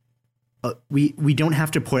 we don't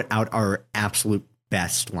have to put out our absolute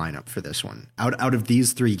best lineup for this one. Out of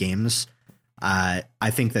these 3 games, I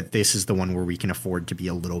think that this is the one where we can afford to be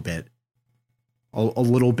a little bit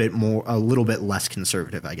less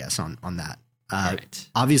conservative, I guess, on that. Right.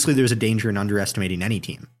 Obviously, there's a danger in underestimating any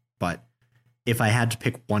team, but if I had to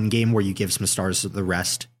pick one game where you give some stars to the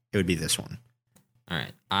rest, it would be this one. All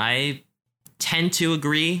right. I tend to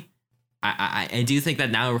agree. I do think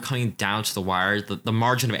that now we're coming down to the wire. The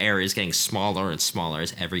margin of error is getting smaller and smaller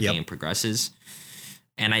as every game progresses.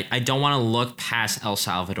 And I don't want to look past El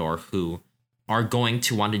Salvador, who are going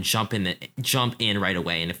to want to jump in right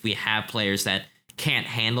away. And if we have players that can't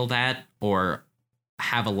handle that or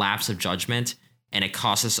have a lapse of judgment and it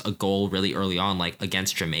costs us a goal really early on, like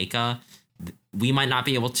against Jamaica, we might not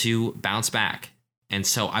be able to bounce back. And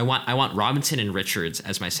so I want Robinson and Richards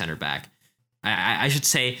as my center back. I should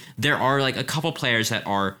say there are like a couple players that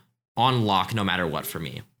are on lock no matter what for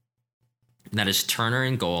me. That is Turner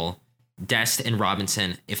in goal, Dest and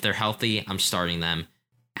Robinson. If they're healthy, I'm starting them.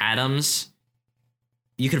 Adams,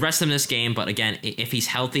 you could rest him this game, but again, if he's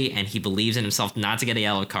healthy and he believes in himself not to get a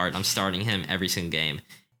yellow card, I'm starting him every single game.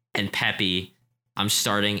 And Pepe, I'm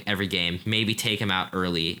starting every game. Maybe take him out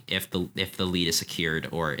early if the lead is secured,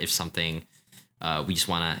 or if something we just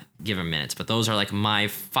want to give him minutes. But those are like my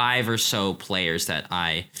 5 or so players that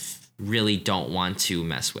I really don't want to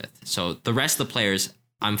mess with. So the rest of the players,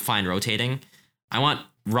 I'm fine rotating. I want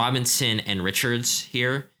Robinson and Richards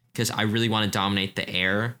here because I really want to dominate the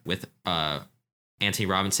air with Anthony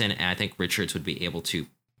Robinson, and I think Richards would be able to,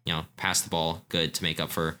 pass the ball good to make up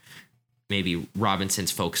for maybe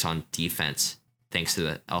Robinson's focus on defense thanks to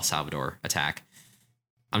the El Salvador attack.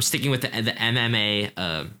 I'm sticking with the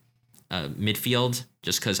MMA midfield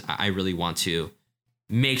just because I really want to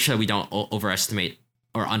make sure we don't overestimate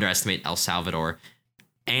or underestimate El Salvador.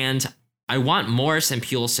 And I want Morris and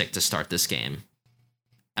Pulisic to start this game.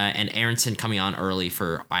 And Aronson coming on early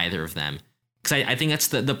for either of them. Because I think that's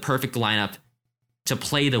the perfect lineup to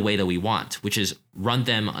play the way that we want, which is run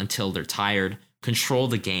them until they're tired, control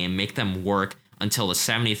the game, make them work until the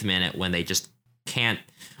 70th minute when they just can't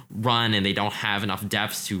run and they don't have enough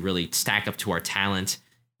depth to really stack up to our talent.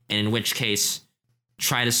 And in which case,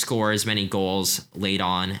 try to score as many goals late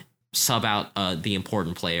on, sub out the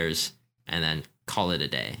important players, and then call it a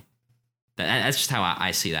day. That's just how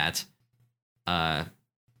I see that.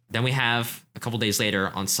 Then we have a couple days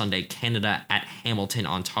later on Sunday, Canada at Hamilton,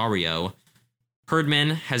 Ontario. Herdman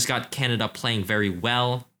has got Canada playing very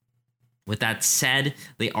well. With that said,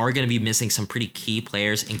 they are going to be missing some pretty key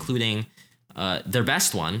players, including their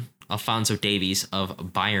best one, Alphonso Davies of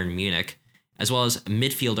Bayern Munich, as well as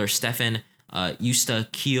midfielder Stefan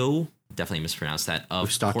Eustáquio, definitely mispronounced that,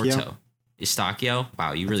 of Porto. Eustáquio?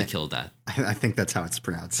 Wow, you really killed that. I think that's how it's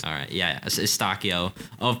pronounced. All right, yeah, Eustáquio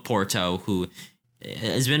of Porto, who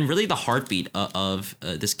has been really the heartbeat of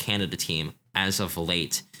this Canada team as of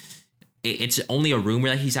late. It's only a rumor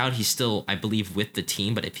that he's out. He's still, I believe, with the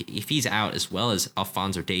team, but if he's out, as well as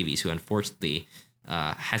Alphonso Davies, who unfortunately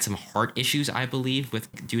had some heart issues, I believe,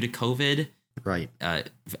 due to COVID. Right.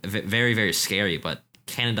 Very, very scary, but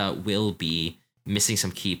Canada will be missing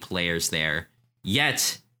some key players there.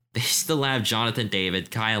 Yet, they still have Jonathan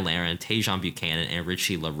David, Kyle Larin, Tejan Buchanan, and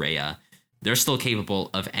Richie Larea, they're still capable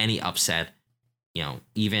of any upset,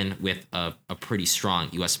 even with a pretty strong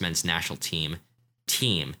U.S. men's national team.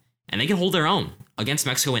 And they can hold their own. Against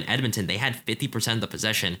Mexico in Edmonton, they had 50% of the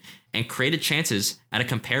possession and created chances at a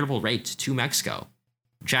comparable rate to Mexico.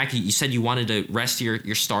 Jack, you said you wanted to rest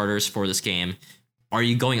your starters for this game. Are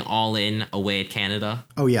you going all in away at Canada?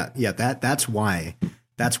 Oh, yeah. That's why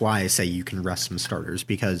I say you can rest some starters,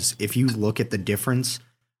 because if you look at the difference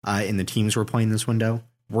in the teams we're playing this window,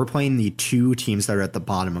 we're playing the two teams that are at the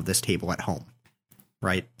bottom of this table at home,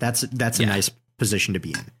 right? That's a nice position to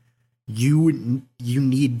be in. You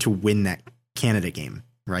need to win that Canada game,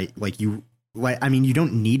 right? You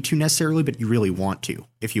don't need to necessarily, but you really want to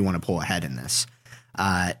if you want to pull ahead in this.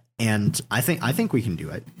 And I think we can do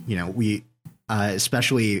it. We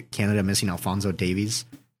especially Canada missing Alphonso Davies,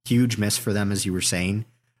 huge miss for them, as you were saying.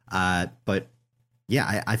 But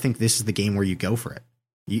yeah, I think this is the game where you go for it.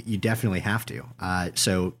 You definitely have to.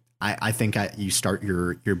 So I think you start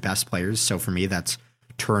your best players. So for me, that's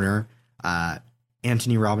Turner,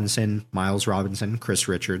 Anthony Robinson, Miles Robinson, Chris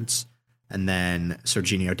Richards, and then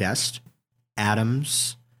Serginho Dest,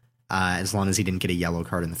 Adams, as long as he didn't get a yellow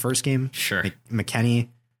card in the first game. Sure. McKennie,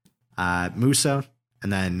 Musa,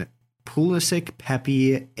 and then Pulisic,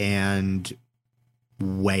 Pepe, and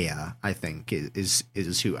Weah, I think, is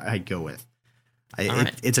who I'd go with.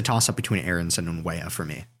 It's a toss-up between Aronson and Weah for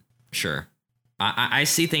me. Sure. I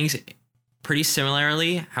see things pretty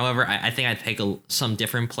similarly. However, I think I'd pick some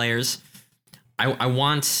different players. I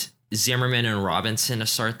want Zimmerman and Robinson to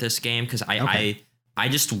start this game because I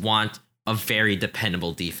just want a very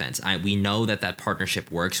dependable defense. We know that partnership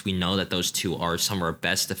works. We know that those two are some of our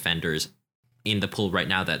best defenders in the pool right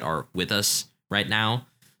now that are with us right now.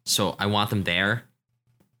 So I want them there.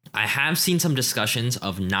 I have seen some discussions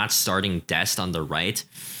of not starting Dest on the right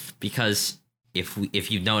because if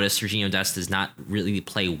you've noticed, Serginho Dest does not really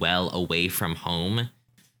play well away from home.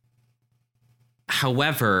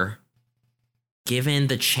 However, given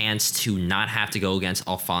the chance to not have to go against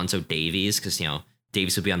Alphonso Davies, because,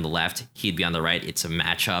 Davies would be on the left, he'd be on the right, it's a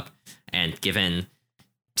matchup. And given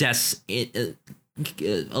Dest a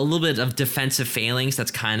little bit of defensive failings,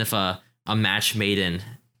 that's kind of a match made in,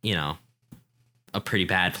 a pretty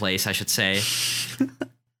bad place, I should say.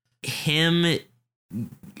 Him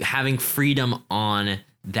having freedom on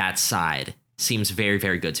that side seems very,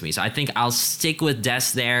 very good to me. So I think I'll stick with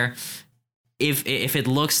Dest there. If it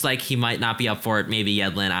looks like he might not be up for it, maybe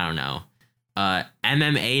Yedlin, I don't know.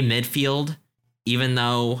 MMA midfield, even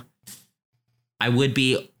though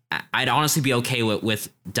I'd honestly be okay with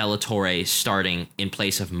De La Torre starting in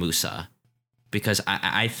place of Musa, because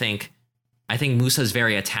I think Musa is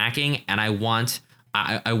very attacking, and I want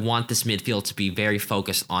this midfield to be very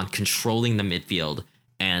focused on controlling the midfield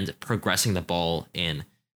and progressing the ball in,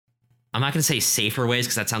 I'm not going to say safer ways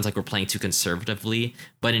because that sounds like we're playing too conservatively,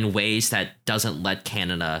 but in ways that doesn't let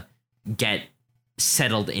Canada get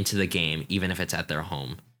settled into the game, even if it's at their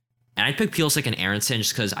home. And I'd pick Pulisic and Aronson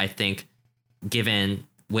just because I think, given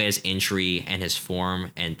Weah's injury and his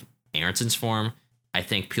form and Aronson's form, I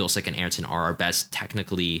think Pulisic and Aronson are our best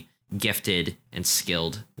technically gifted and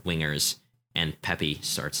skilled wingers, and Pepe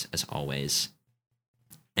starts as always.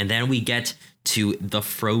 And then we get to the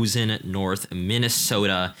frozen north,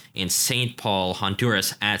 Minnesota in St. Paul,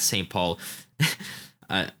 Honduras at St. Paul.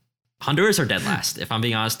 Honduras are dead last. If I'm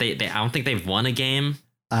being honest, they I don't think they've won a game.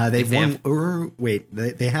 They've won.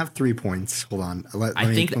 They have 3 points. Hold on.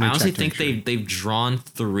 I honestly think they've drawn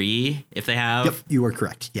 3. If they have, yep, you are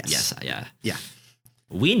correct. Yes. Yes. Yeah.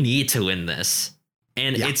 We need to win this,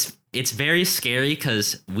 and it's very scary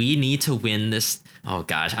because we need to win this. Oh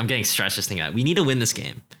gosh, I'm getting stressed just thinking about it. We need to win this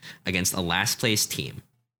game against a last place team.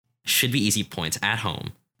 Should be easy points at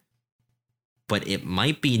home, but it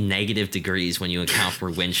might be negative degrees when you account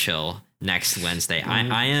for wind chill next Wednesday.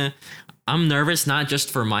 I'm nervous, not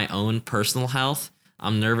just for my own personal health.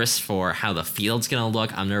 I'm nervous for how the field's gonna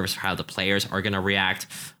look. I'm nervous for how the players are gonna react.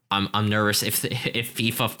 I'm nervous if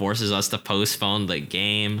FIFA forces us to postpone the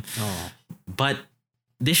game. Oh. But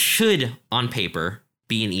this should, on paper,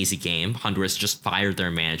 be an easy game. Honduras just fired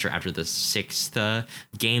their manager after the 6th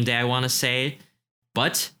game day, I want to say.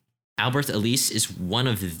 But Albert Elise is one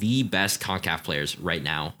of the best CONCACAF players right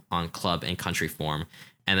now on club and country form.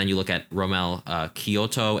 And then you look at Romel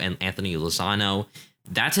Kyoto and Anthony Lozano.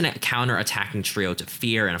 That's a counter-attacking trio to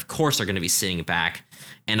fear. And of course, they're going to be sitting back.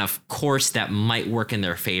 And of course, that might work in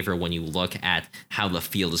their favor when you look at how the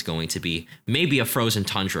field is going to be. Maybe a frozen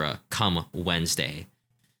tundra come Wednesday.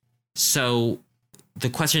 So the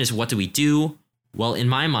question is, what do we do? Well, in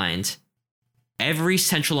my mind, not every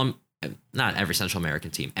Central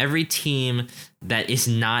American team, every team that is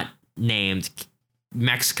not named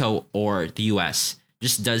Mexico or the US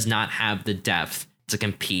just does not have the depth to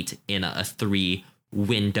compete in a 3-game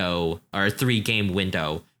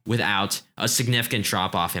window without a significant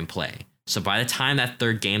drop off in play. So by the time that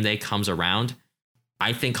third game day comes around,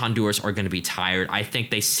 I think Honduras are going to be tired. I think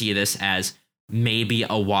they see this as maybe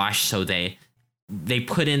a wash, so they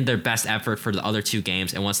put in their best effort for the other 2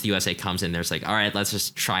 games, and once the USA comes in, there's like, all right, let's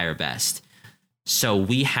just try our best. So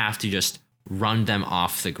we have to just run them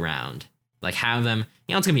off the ground. Like, have them,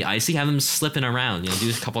 it's going to be icy, have them slipping around, do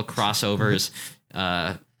a couple of crossovers,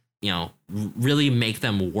 really make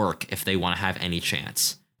them work if they want to have any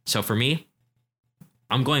chance. So for me,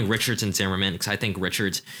 I'm going Richards and Zimmerman because I think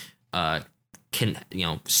Richards can,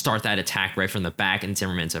 start that attack right from the back, and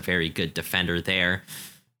Zimmerman's a very good defender there.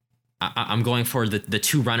 I'm going for the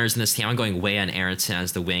 2 runners in this team. I'm going Weah and Aronson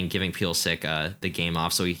as the wing, giving Pulisic the game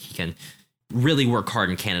off so he can really work hard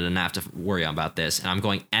in Canada and not have to worry about this. And I'm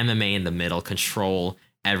going MMA in the middle, control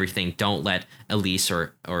everything. Don't let Elise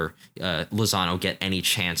or Lozano get any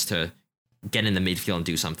chance to get in the midfield and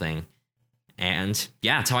do something. And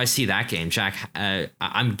yeah, that's how I see that game. Jack,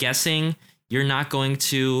 I'm guessing you're not going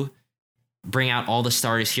to bring out all the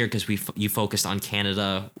starters here because you focused on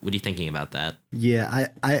Canada. What are you thinking about that? Yeah,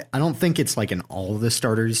 I don't think it's like an all the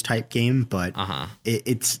starters type game, but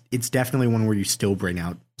it's definitely one where you still bring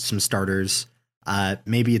out some starters.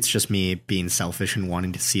 Maybe it's just me being selfish and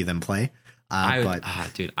wanting to see them play.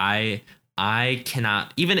 Dude, I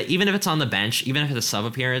cannot, even if it's on the bench, even if it's a sub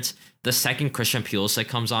appearance, the second Christian Pulisic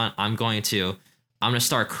comes on, I'm going to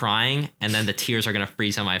start crying, and then the tears are going to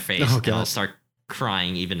freeze on my face, and I'll start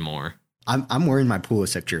crying even more. I'm wearing my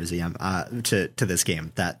Pulisic jersey to this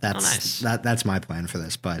game. That's nice. That's my plan for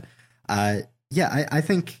this. But I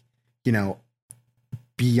think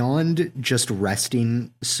beyond just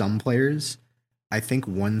resting some players, I think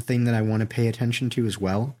one thing that I want to pay attention to as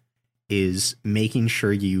well is making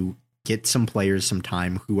sure you get some players some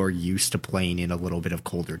time who are used to playing in a little bit of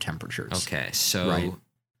colder temperatures. Okay, so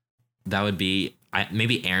that would be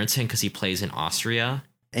maybe Aronson because he plays in Austria.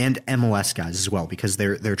 And MLS guys as well, because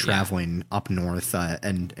they're traveling up north, so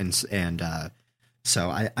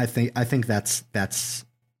I think that's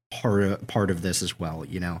part of this as well.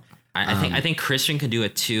 I think Christian can do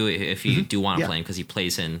it too if you do want to play him because he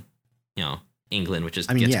plays in England, which gets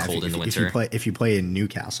cold in the winter. If you play in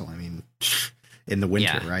Newcastle, in the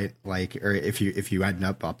winter, right? Like, or if you end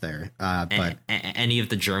up there, but any of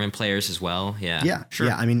the German players as well, sure.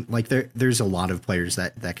 Yeah, there's a lot of players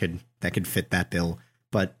that could fit that bill.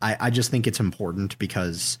 But I just think it's important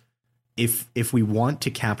because if we want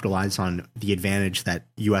to capitalize on the advantage that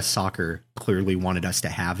U.S. soccer clearly wanted us to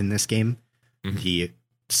have in this game,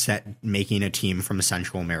 making a team from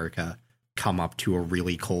Central America come up to a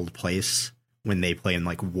really cold place when they play in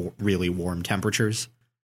like really warm temperatures,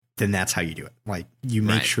 then that's how you do it. Like, you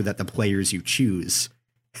make sure that the players you choose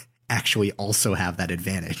actually also have that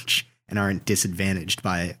advantage and aren't disadvantaged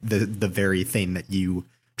by the very thing that you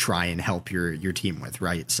try and help your team with,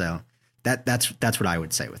 right? So that's what I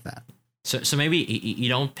would say with that. So maybe you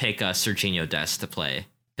don't pick Serginho Dest to play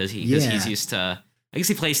because he's used to. I guess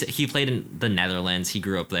he played in the Netherlands. He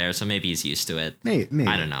grew up there, so maybe he's used to it. Maybe.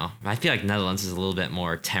 I don't know. I feel like Netherlands is a little bit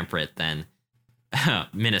more temperate than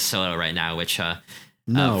Minnesota right now. Which for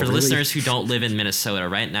the listeners who don't live in Minnesota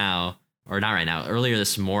right now, or not right now, earlier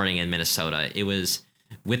this morning in Minnesota, it was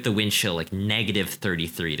with the wind chill like negative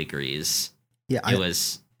 33 degrees. Yeah, it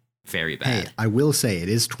was very bad. Hey, I will say it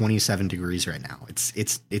is 27 degrees right now.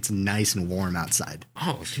 It's nice and warm outside.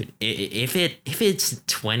 Oh, dude, if it's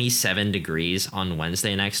 27 degrees on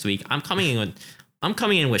Wednesday next week, I'm coming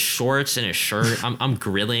in with shorts and a shirt. I'm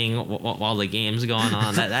grilling while the game's going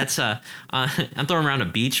on. I'm throwing around a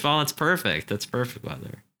beach ball. It's perfect. That's perfect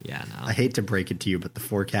weather. Yeah, no. I hate to break it to you, but the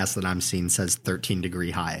forecast that I'm seeing says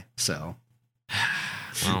 13-degree high. So,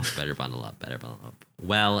 well, better bundle up.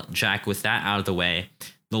 Well, Jack, with that out of the way,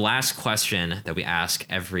 the last question that we ask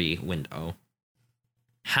every window: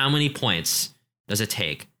 how many points does it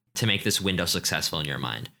take to make this window successful in your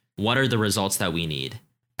mind? What are the results that we need?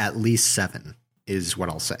 At least 7 is what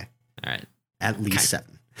I'll say. All right. At least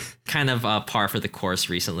 7. Kind of par for the course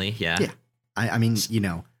recently. Yeah. Yeah. I mean,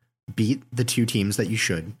 beat the 2 teams that you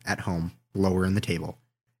should at home, lower in the table,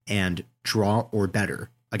 and draw or better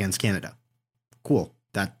against Canada. Cool.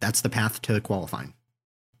 That's the path to qualifying.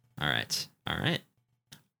 All right.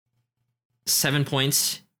 7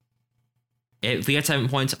 points. If we get 7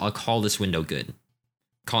 points, I'll call this window good.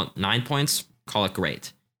 Call it 9 points, call it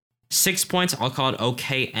great. 6 points, I'll call it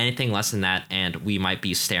okay. Anything less than that, and we might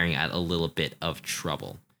be staring at a little bit of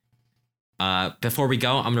trouble. Before we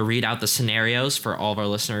go, I'm going to read out the scenarios for all of our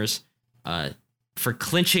listeners. For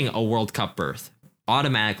clinching a World Cup berth,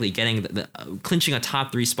 automatically getting clinching a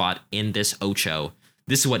top 3 spot in this Ocho.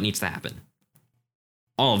 This is what needs to happen.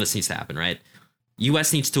 All of this needs to happen, right?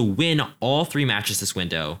 U.S. needs to win all 3 matches this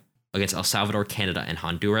window against El Salvador, Canada, and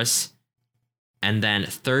Honduras. And then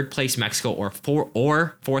 3rd place Mexico or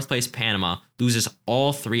 4th place Panama loses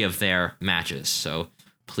all 3 of their matches. So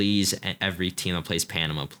please, every team that plays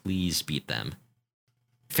Panama, please beat them.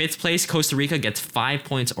 5th place Costa Rica gets 5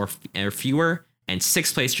 points or fewer, and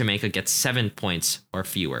 6th place Jamaica gets 7 points or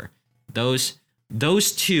fewer. Those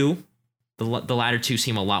two, the latter two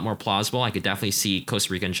seem a lot more plausible. I could definitely see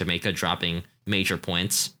Costa Rica and Jamaica dropping major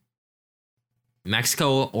points.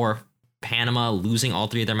 Mexico or Panama losing all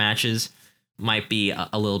 3 of their matches might be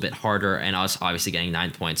a little bit harder, and us obviously getting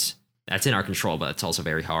 9 points. That's in our control, but it's also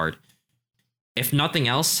very hard. If nothing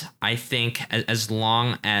else, I think as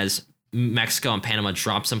long as Mexico and Panama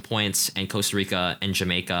drop some points and Costa Rica and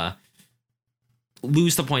Jamaica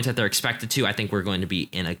lose the points that they're expected to, I think we're going to be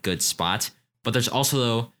in a good spot. But there's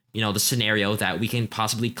also, the scenario that we can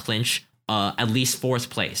possibly clinch at least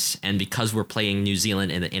 4th place. And because we're playing New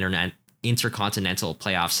Zealand in the intercontinental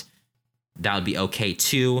playoffs, that would be okay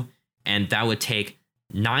too. And that would take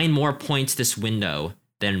 9 more points this window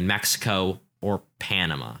than Mexico or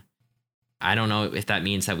Panama. I don't know if that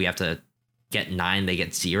means that we have to get 9, they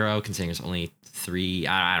get 0, considering there's only 3.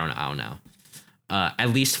 I don't know. At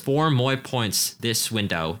least 4 more points this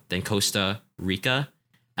window than Costa Rica.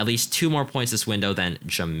 At least 2 more points this window than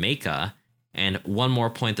Jamaica. And 1 more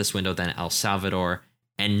point this window than El Salvador.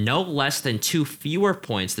 And no less than 2 fewer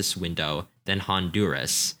points this window than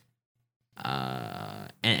Honduras.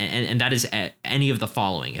 And that is any of the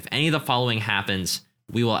following. If any of the following happens,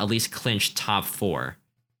 we will at least clinch top 4,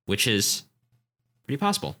 which is pretty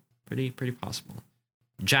possible. Pretty possible.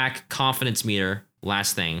 Jack, confidence meter,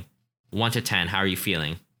 last thing. 1 to 10, how are you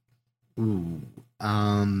feeling? Ooh,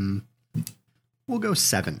 we'll go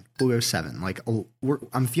 7.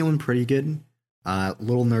 I'm feeling pretty good. A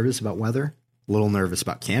little nervous about weather. A little nervous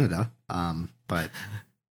about Canada. But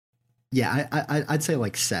yeah, I'd say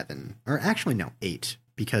 7, or actually no, 8,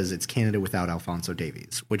 because it's Canada without Alphonso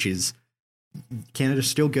Davies, which is Canada's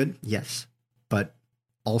still good, yes, but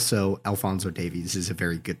also Alphonso Davies is a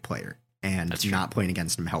very good player, and not playing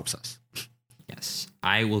against him helps us. Yes,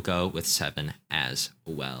 I will go with 7 as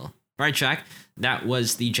well. All right, Jack, that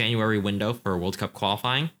was the January window for World Cup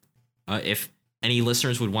qualifying. If any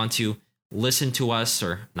listeners would want to listen to us,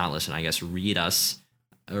 or not listen, I guess read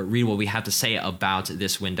what we have to say about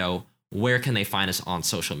this window, where can they find us on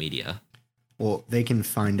social media? Well, they can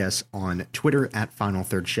find us on Twitter at Final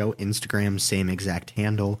Third Show, Instagram, same exact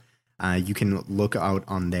handle. You can look out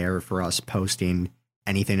on there for us posting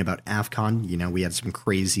anything about AFCON. We had some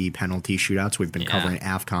crazy penalty shootouts. We've been covering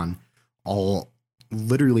AFCON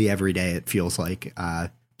literally every day, it feels like,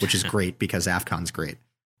 which is great because AFCON's great.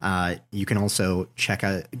 You can also check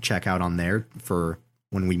out on there for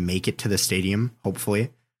when we make it to the stadium, hopefully,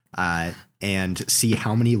 and see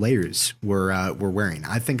how many layers we're wearing.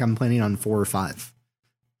 I think I'm planning on 4 or 5.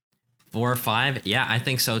 4 or 5? Yeah, I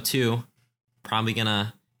think so too. Probably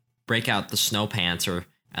gonna break out the snow pants, or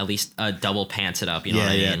at least double pants it up. You know what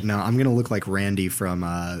I mean? No, I'm gonna look like Randy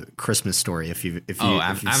from Christmas Story. If you've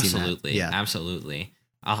absolutely, seen that. Yeah, absolutely.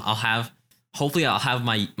 Hopefully I'll have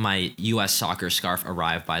my U.S. soccer scarf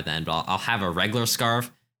arrive by then, but I'll have a regular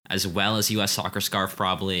scarf as well as U.S. soccer scarf,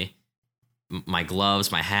 probably. My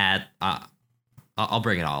gloves, my hat. I'll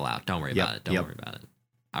bring it all out. Don't worry about it. Don't worry about it.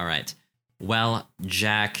 All right. Well,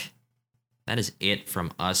 Jack, that is it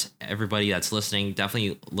from us. Everybody that's listening,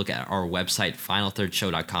 definitely look at our website,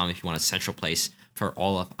 finalthirdshow.com, if you want a central place for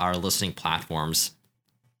all of our listening platforms.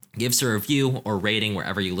 Give us a review or rating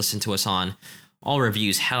wherever you listen to us on. All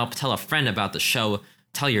reviews help. Tell a friend about the show.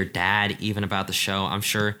 Tell your dad even about the show. I'm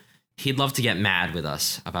sure he'd love to get mad with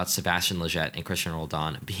us about Sebastian Lletget and Christian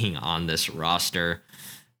Roldan being on this roster.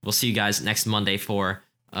 We'll see you guys next Monday for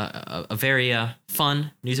a very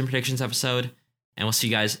fun news and predictions episode. And we'll see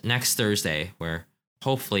you guys next Thursday, where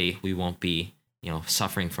hopefully we won't be,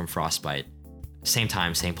 suffering from frostbite. Same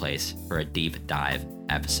time, same place for a deep dive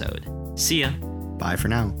episode. See ya. Bye for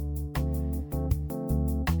now.